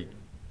been a very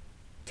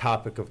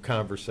topic of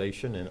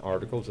conversation in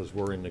articles as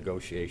we're in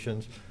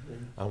negotiations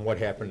on what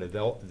happened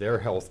to their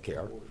health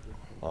care.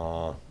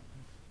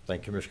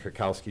 Thank Commissioner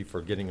Kukowski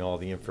for getting all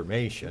the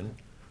information,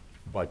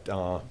 but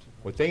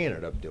what they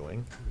ended up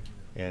doing,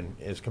 and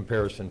as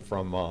comparison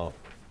from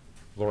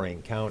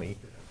Lorain County,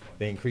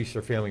 they increased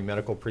their family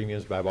medical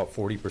premiums by about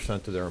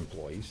 40% to their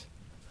employees.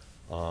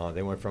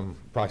 They went from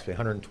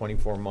approximately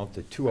 $124 a month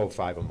to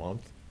 $205 a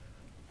month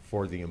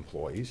for the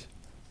employees.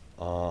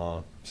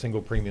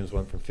 Single premiums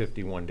went from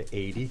 51 to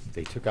 80.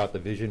 They took out the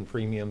vision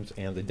premiums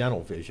and the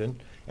dental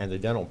vision and the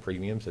dental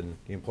premiums, and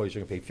the employees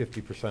are going to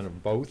pay 50%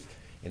 of both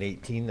in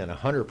 18, then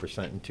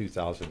 100% in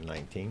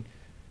 2019.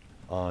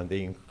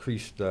 They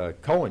increased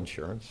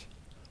co-insurance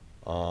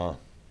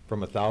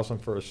from $1,000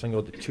 for a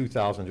single to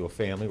 $2,000 to a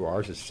family, where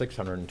ours is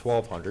 $600 and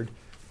 $1,200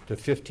 to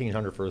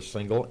 $1,500 for a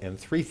single and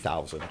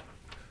 $3,000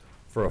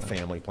 for a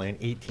family plan,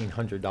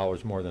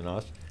 $1,800 more than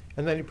us.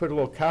 And then you put a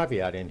little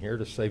caveat in here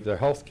to save their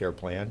health care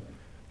plan.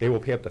 They will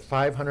pay up to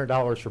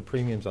 $500 for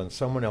premiums on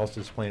someone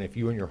else's plan if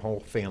you and your whole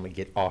family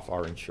get off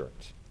our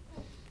insurance,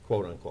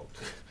 quote unquote.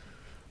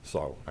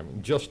 So, I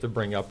mean, just to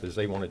bring up as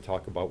they want to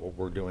talk about what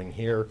we're doing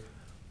here,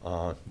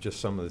 just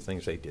some of the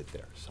things they did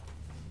there. So.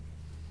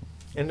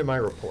 End of my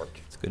report.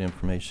 It's good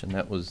information.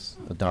 That was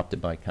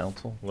adopted by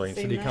council? Lorraine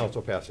Same City night.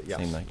 Council passed it, yes.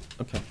 Same night,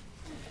 okay.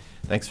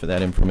 Thanks for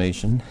that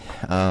information.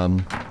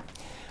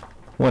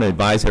 Want to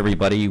advise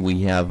everybody,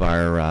 we have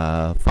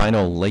our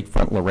final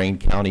Lakefront Lorain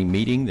County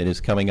meeting that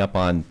is coming up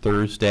on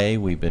Thursday.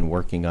 We've been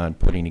working on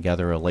putting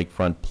together a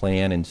lakefront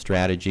plan and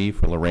strategy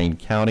for Lorain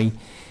County.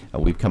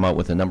 We've come up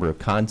with a number of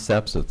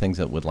concepts of things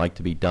that would like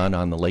to be done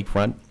on the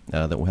lakefront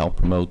that will help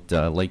promote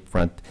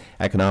lakefront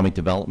economic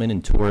development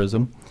and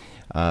tourism.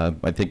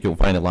 I think you'll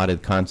find a lot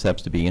of the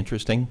concepts to be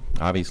interesting.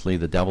 Obviously,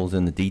 the devil's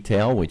in the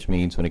detail, which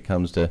means when it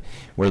comes to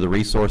where the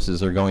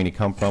resources are going to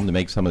come from to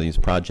make some of these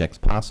projects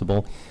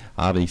possible,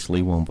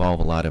 obviously will involve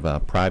a lot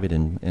of private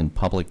and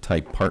public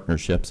type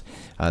partnerships.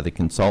 The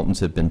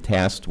consultants have been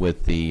tasked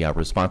with the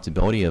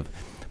responsibility of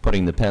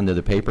putting the pen to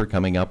the paper,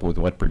 coming up with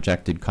what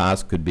projected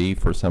costs could be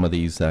for some of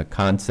these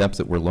concepts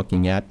that we're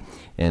looking at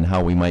and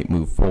how we might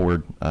move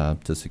forward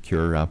to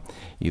secure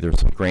either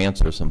some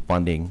grants or some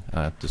funding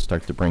to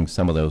start to bring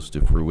some of those to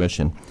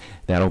fruition.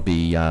 That'll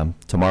be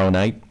tomorrow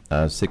night,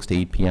 6 to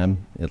 8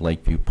 p.m. at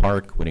Lakeview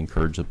Park. Would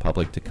encourage the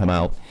public to come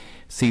out,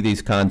 see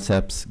these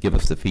concepts, give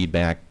us the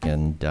feedback,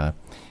 and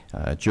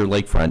it's your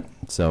lakefront,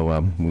 so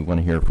we want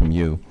to hear from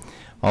you.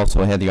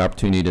 Also had the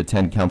opportunity to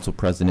attend Council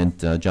President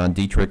John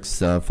Dietrich's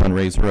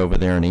fundraiser over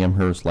there in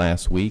Amherst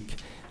last week.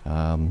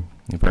 A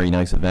very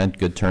nice event,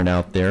 good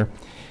turnout there.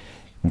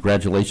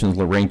 Congratulations,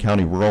 Lorain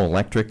County Rural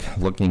Electric,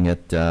 looking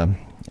at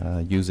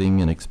using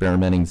and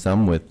experimenting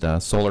some with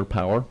solar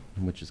power,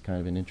 which is kind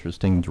of an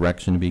interesting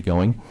direction to be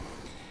going.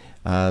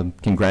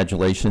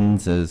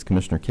 Congratulations, as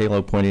Commissioner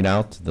Kalo pointed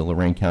out, to the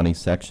Lorain County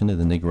section of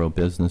the Negro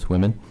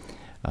Businesswomen.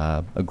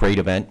 A great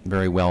event,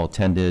 very well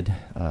attended,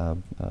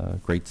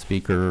 great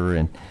speaker,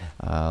 and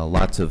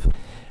lots of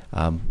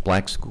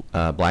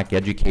black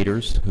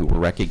educators who were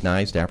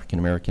recognized, African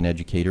American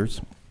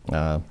educators.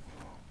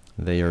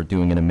 They are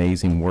doing an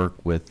amazing work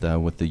with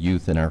the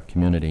youth in our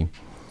community.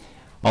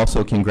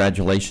 Also,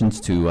 congratulations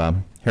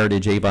to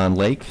Heritage Avon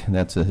Lake.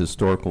 That's a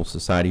historical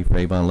society for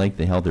Avon Lake.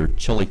 They held their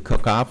chili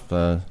cook-off.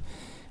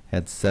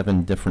 Had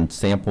 7 different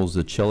samples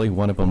of chili.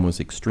 One of them was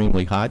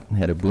extremely hot,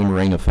 had a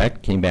boomerang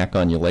effect, came back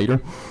on you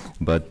later.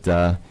 But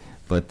the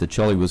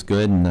chili was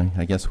good, and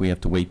I guess we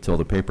have to wait till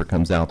the paper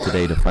comes out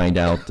today to find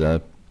out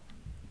the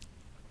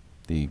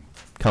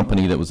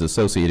company that was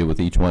associated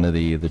with each one of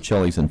the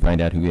chilies and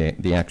find out who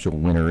the actual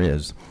winner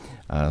is.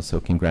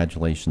 So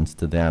congratulations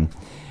to them.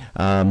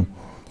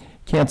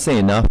 Can't say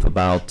enough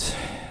about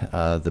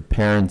the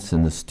parents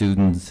and the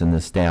students and the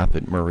staff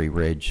at Murray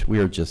Ridge. We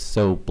are just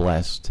so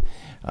blessed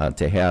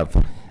to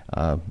have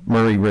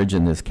Murray Ridge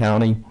in this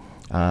county.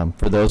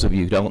 For those of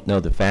you who don't know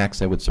the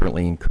facts, I would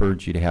certainly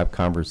encourage you to have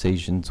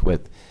conversations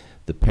with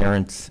the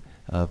parents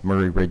of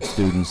Murray Ridge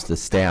students, the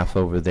staff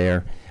over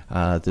there.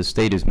 The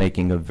state is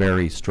making a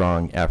very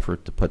strong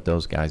effort to put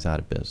those guys out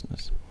of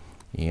business.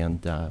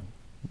 And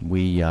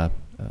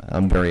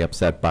I'm very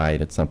upset by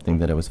it. It's something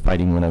that I was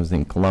fighting when I was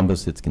in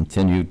Columbus. It's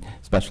continued,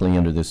 especially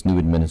under this new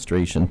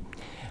administration.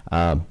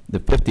 The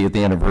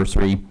 50th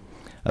anniversary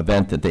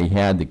event that they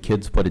had, the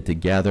kids put it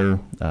together,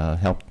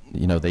 helped,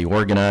 they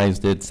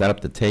organized it, set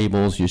up the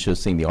tables. You should have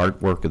seen the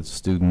artwork of the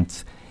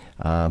students.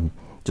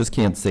 Just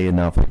can't say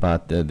enough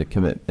about the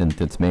commitment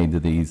that's made to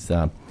these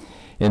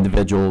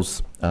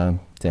individuals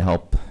to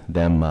help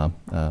them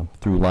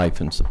through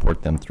life and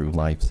support them through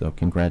life. So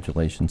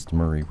congratulations to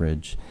Murray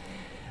Ridge.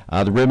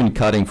 The ribbon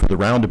cutting for the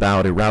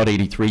roundabout at Route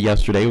 83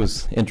 yesterday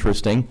was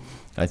interesting.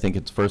 I think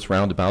it's first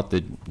roundabout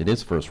it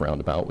is first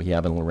roundabout we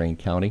have in Lorain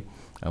County.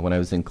 When I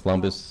was in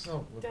Columbus.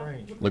 Oh,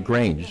 LaGrange.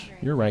 LaGrange.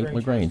 You're right, LaGrange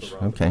LaGrange. is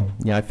Okay.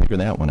 Yeah, I figured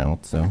that one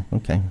out. So,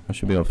 okay. I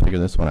should be able to figure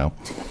this one out.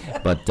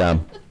 But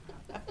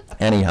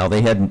anyhow,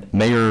 they had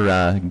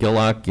Mayor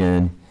Gillock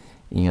and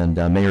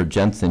Mayor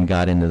Jensen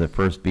got into the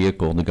first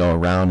vehicle to go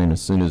around, and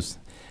as soon as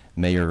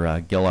Mayor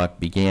Gillock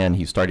began,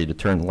 he started to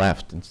turn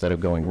left instead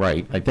of going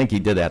right. I think he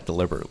did that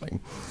deliberately.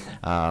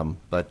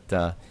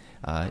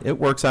 It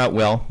works out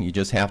well. You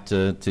just have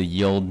to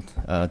yield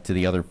to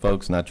the other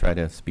folks, not try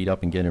to speed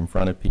up and get in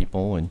front of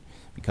people. And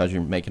because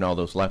you're making all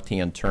those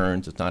left-hand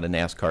turns, it's not a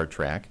NASCAR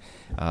track.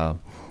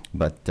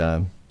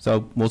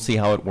 So we'll see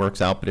how it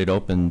works out. But it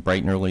opened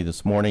bright and early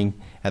this morning.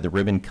 Had the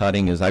ribbon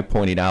cutting. As I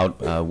pointed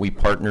out, we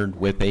partnered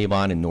with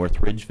Avon in North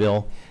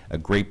Ridgeville, a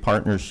great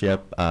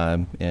partnership.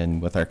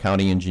 And with our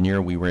county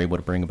engineer, we were able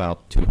to bring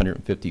about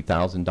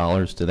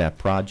 $250,000 to that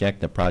project.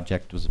 The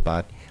project was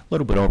about a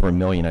little bit over $1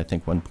 million, I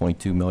think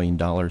 $1.2 million.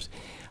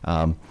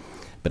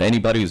 But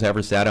anybody who's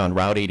ever sat on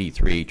Route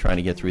 83 trying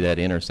to get through that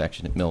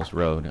intersection at Mills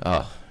Road,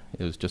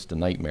 it was just a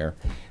nightmare.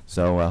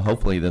 So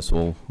hopefully this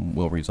will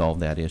resolve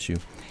that issue.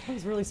 I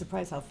was really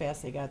surprised how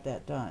fast they got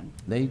that done.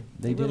 They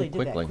did really it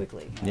quickly. Did that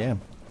quickly. Yeah.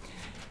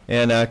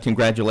 And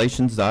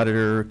congratulations to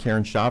Auditor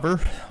Karen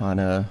Shaver on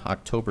a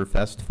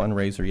Oktoberfest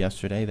fundraiser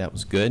yesterday. That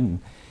was good. And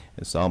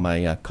I saw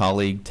my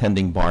colleague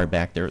tending bar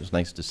back there. It was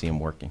nice to see him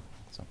working.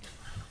 So.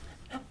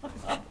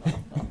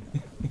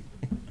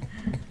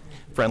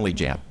 Friendly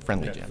jab.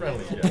 Friendly jab.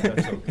 Friendly jab.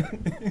 That's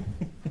okay.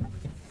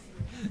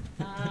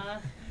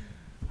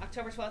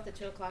 October 12th at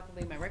 2 o'clock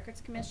will be my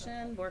Records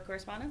Commission. Board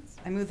correspondence?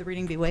 I move the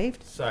reading be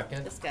waived.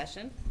 Second.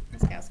 Discussion.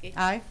 Ms. Kowski?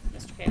 Aye.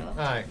 Mr. Kayla?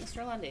 Aye.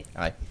 Mr. Lundy.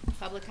 Aye.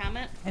 Public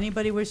comment?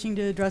 Anybody wishing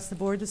to address the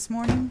board this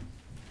morning?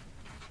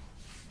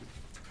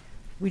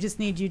 We just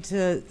need you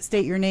to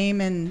state your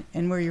name and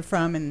where you're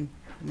from, and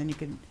then you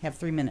can have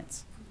 3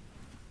 minutes.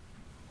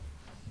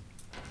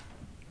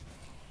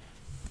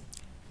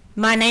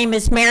 My name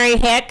is Mary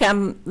Heck. I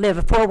live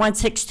at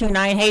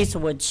 41629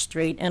 Hazelwood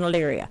Street in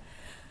Elyria.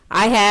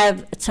 I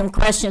have some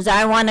questions.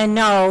 I want to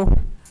know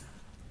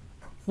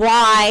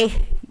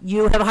why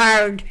you have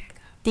hired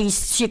these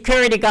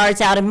security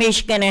guards out of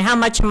Michigan and how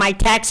much of my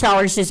tax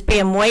dollars is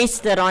being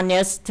wasted on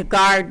this to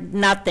guard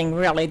nothing,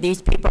 really.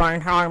 These people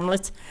aren't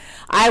harmless.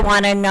 I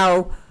want to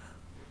know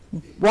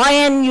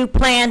when you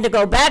plan to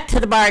go back to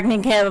the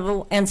bargaining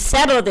table and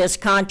settle this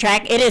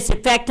contract. It is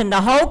affecting the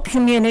whole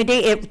community.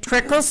 It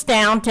trickles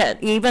down to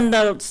even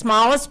the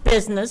smallest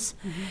business.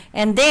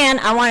 And then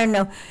I want to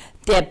know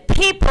the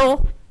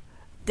people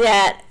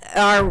that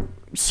are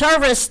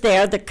serviced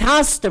there, the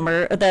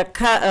customer,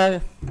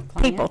 the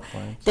people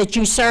that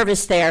you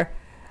service there,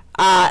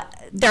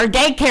 their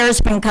daycare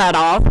has been cut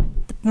off.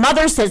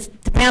 Mothers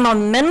that depend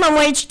on minimum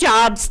wage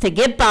jobs to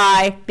get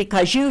by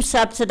because you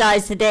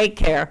subsidize the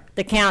daycare,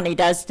 the county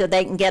does, so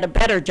they can get a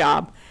better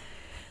job.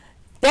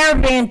 They're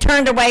being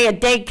turned away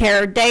at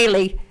daycare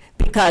daily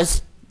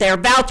because their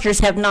vouchers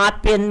have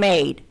not been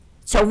made.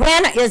 So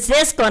when is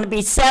this going to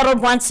be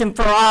settled once and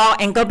for all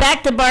and go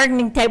back to the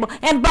bargaining table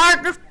and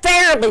bargain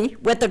fairly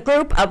with a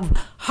group of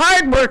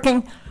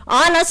hardworking,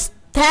 honest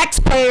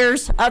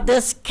taxpayers of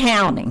this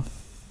county?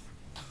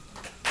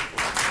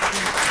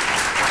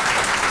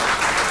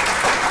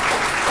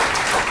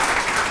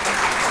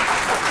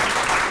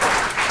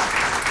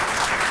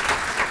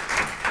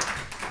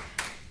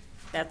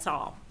 That's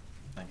all.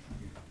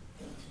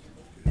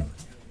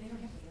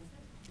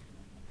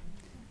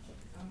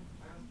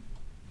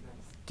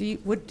 Do you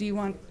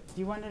want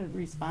to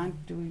respond?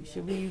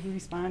 Should we be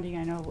responding?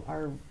 I know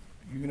our.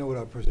 You know what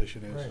our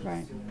position is.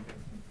 Right.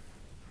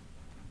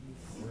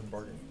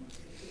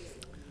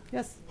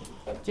 Yes,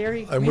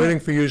 Jerry. I'm waiting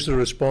for you to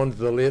respond to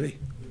the lady.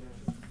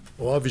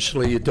 Well,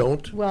 obviously you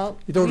don't. Well,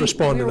 you don't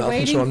respond to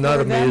nothing, so I'm not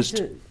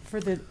amazed. For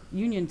the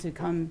union to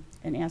come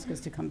and ask us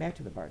to come back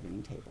to the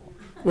bargaining table.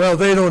 Well,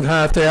 they don't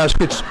have to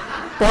ask. It's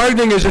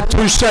bargaining is a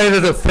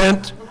two-sided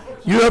event.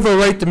 You have a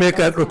right to make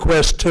that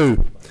request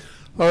too.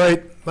 All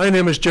right. My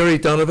name is Jerry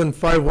Donovan,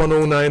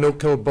 5109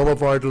 Oak Hill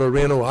Boulevard,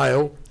 Lorain,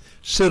 Ohio,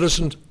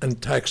 citizen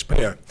and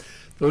taxpayer.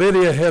 The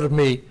lady ahead of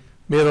me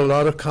made a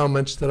lot of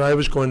comments that I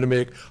was going to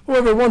make.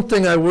 However, one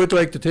thing I would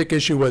like to take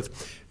issue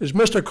with is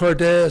Mr.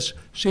 Cordes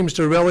seems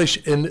to relish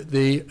in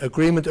the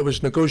agreement that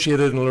was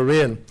negotiated in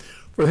Lorain.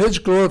 For his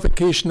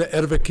glorification,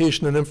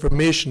 edification, and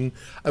information,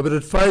 I would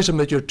advise him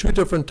that you're two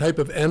different type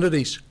of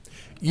entities.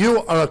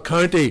 You are a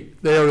county,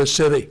 they are a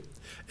city.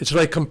 It's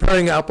like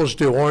comparing apples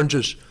to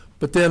oranges.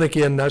 But then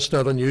again, that's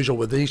not unusual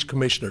with these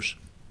commissioners.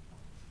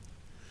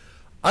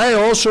 I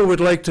also would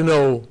like to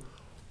know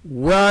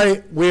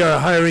why we are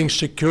hiring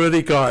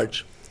security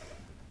guards.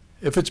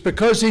 If it's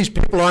because these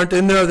people aren't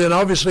in there, then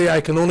obviously I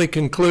can only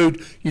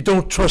conclude you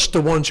don't trust the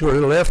ones who are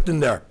left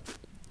in there.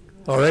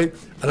 All right?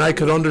 And I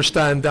could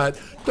understand that.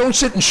 Don't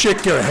sit and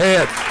shake your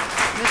head.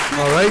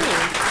 All right?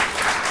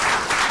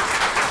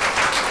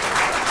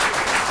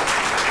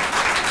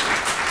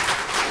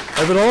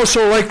 I would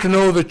also like to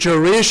know the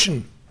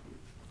duration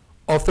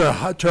of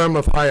their term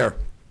of hire.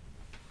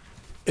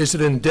 Is it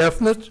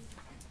indefinite?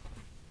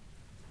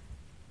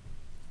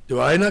 Do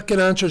I not get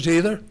answers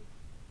either?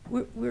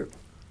 We're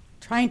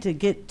trying to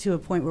get to a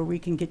point where we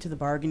can get to the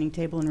bargaining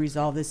table and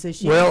resolve this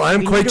issue. Well,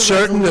 I'm quite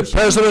certain the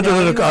president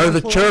or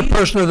the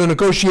chairperson of the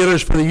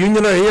negotiators for the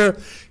union are here.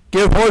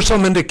 Give her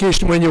some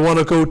indication when you want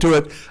to go to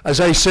it. As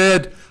I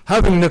said,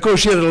 having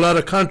negotiated a lot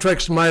of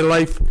contracts in my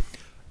life,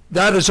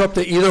 that is up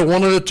to either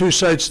one of the two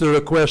sides to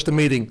request a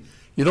meeting.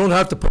 You don't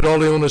have to put all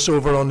the onus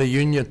over on the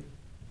union.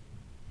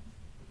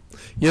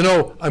 You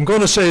know, I'm going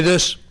to say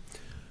this.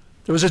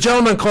 There was a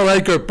gentleman called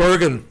Edgar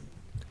Bergen.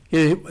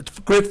 He was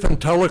a great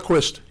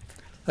ventriloquist.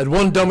 Had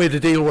one dummy to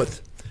deal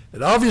with.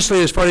 It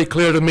obviously is very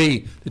clear to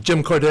me that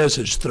Jim Cordes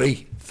is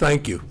three.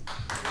 Thank you.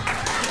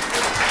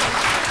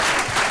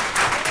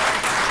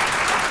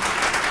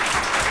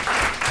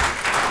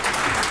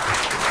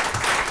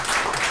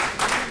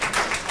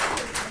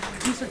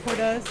 Mr.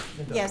 Cordes?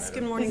 Yes,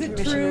 good morning, Is it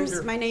Commissioners.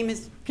 true? My name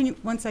is, Can you,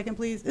 1 second,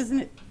 please? Is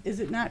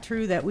it not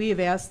true that we have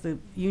asked the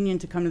union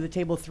to come to the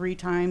table 3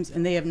 times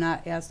and they have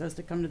not asked us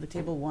to come to the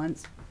table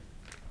once?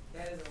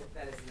 That is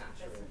not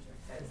true.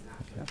 That is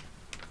not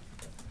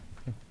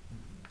true.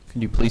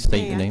 Could you please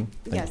state your name?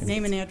 Thank yes. you.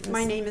 Name and address.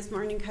 My name is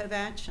Martin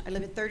Kovach. I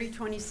live at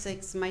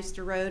 3026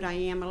 Meister Road. I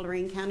am a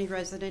Lorain County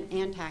resident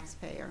and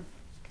taxpayer.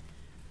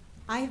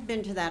 I have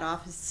been to that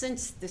office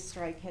since the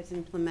strike has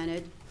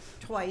implemented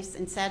twice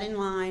and sat in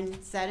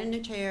line, sat in a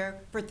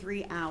chair for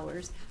 3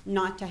 hours,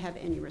 not to have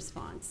any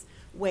response.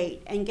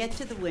 Wait and get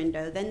to the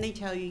window, then they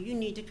tell you you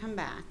need to come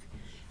back.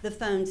 The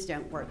phones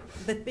don't work.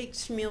 The big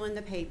schmeal in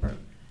the paper,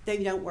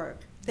 they don't work.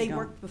 They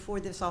worked before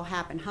this all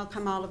happened. How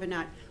come all of it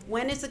not?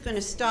 When is it going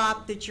to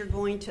stop that you're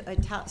going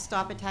to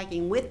stop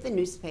attacking with the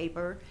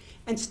newspaper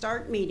and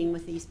start meeting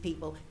with these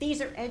people?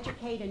 These are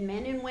educated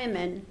men and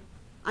women,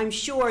 I'm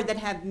sure, that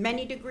have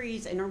many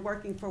degrees and are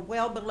working for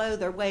well below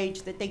their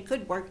wage that they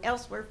could work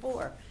elsewhere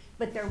for.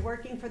 But they're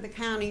working for the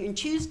county and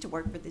choose to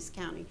work for this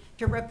county,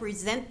 to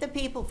represent the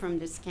people from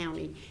this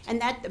county.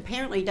 And that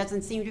apparently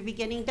doesn't seem to be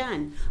getting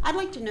done. I'd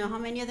like to know how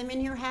many of them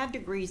in here have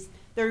degrees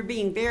that are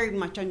being very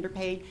much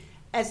underpaid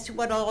as to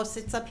what all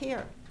sits up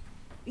here.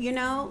 You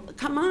know,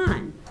 come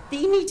on.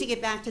 They need to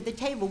get back to the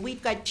table.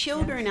 We've got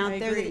children out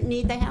there that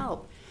need the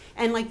help.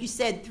 And like you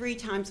said, 3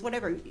 times,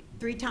 whatever,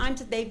 3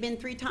 times, they've been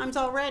 3 times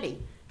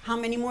already. How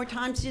many more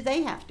times do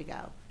they have to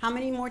go? How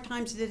many more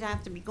times does it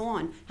have to be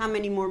gone? How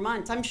many more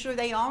months? I'm sure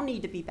they all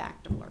need to be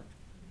back to work.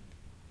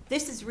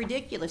 This is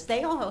ridiculous.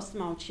 They all have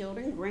small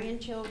children,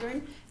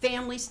 grandchildren,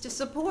 families to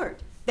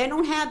support. They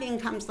don't have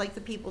incomes like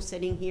the people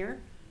sitting here.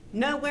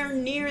 Nowhere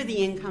near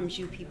the incomes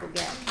you people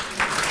get.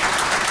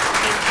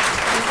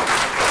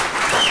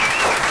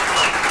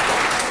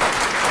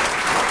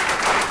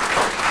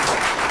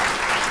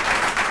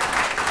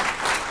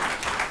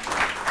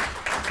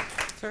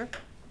 Sir?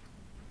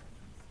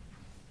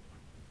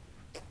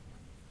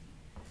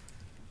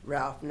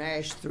 Ralph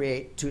Nash,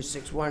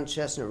 38261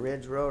 Chestnut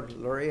Ridge Road,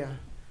 Elyria.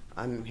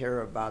 I'm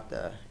here about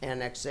the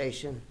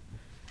annexation.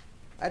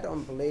 I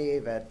don't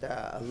believe that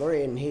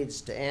Elyria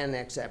needs to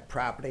annex that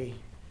property.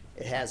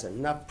 It has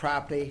enough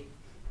property.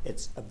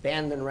 It's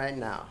abandoned right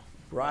now.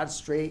 Broad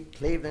Street,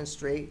 Cleveland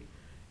Street,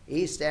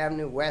 East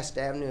Avenue, West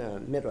Avenue,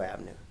 and Middle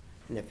Avenue.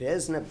 And if it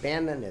isn't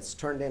abandoned, it's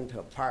turned into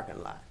a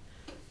parking lot.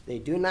 They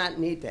do not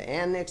need to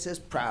annex this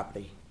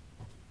property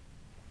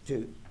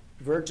to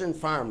virgin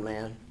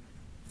farmland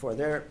for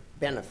their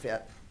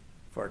benefit,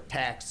 for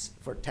tax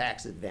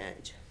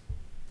advantage.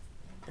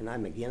 And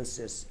I'm against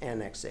this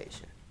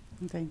annexation.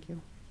 Thank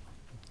you.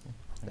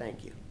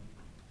 Thank you.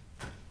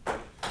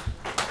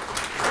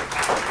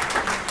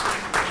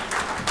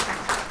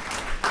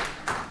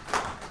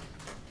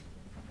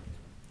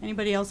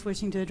 Anybody else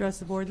wishing to address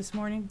the board this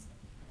morning?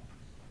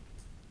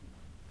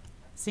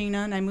 Seeing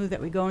none, I move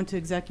that we go into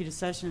executive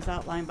session as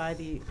outlined by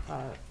the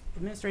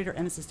Administrator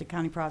and Assistant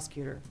County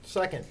Prosecutor.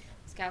 Second.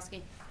 Ms.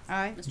 Kowski.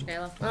 Aye. Mr.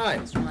 Kayla. Aye.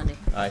 Mr. Lundy.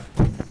 Aye.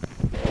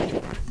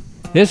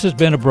 This has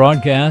been a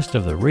broadcast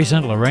of the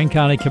recent Lorain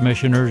County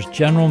Commissioners'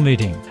 General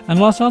Meeting.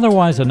 Unless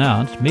otherwise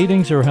announced,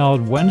 meetings are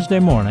held Wednesday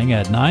morning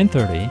at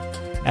 9:30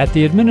 at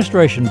the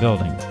Administration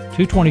Building,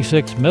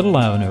 226 Middle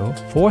Avenue,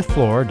 4th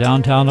floor,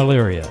 downtown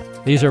Elyria.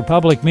 These are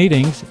public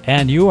meetings,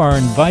 and you are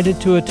invited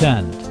to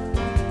attend.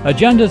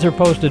 Agendas are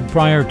posted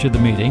prior to the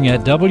meeting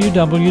at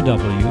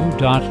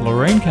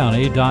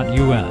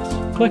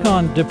www.loraincounty.us. Click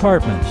on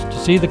Departments to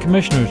see the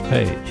Commissioners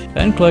page,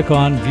 then click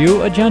on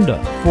View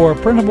Agenda for a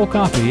printable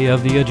copy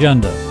of the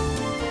agenda.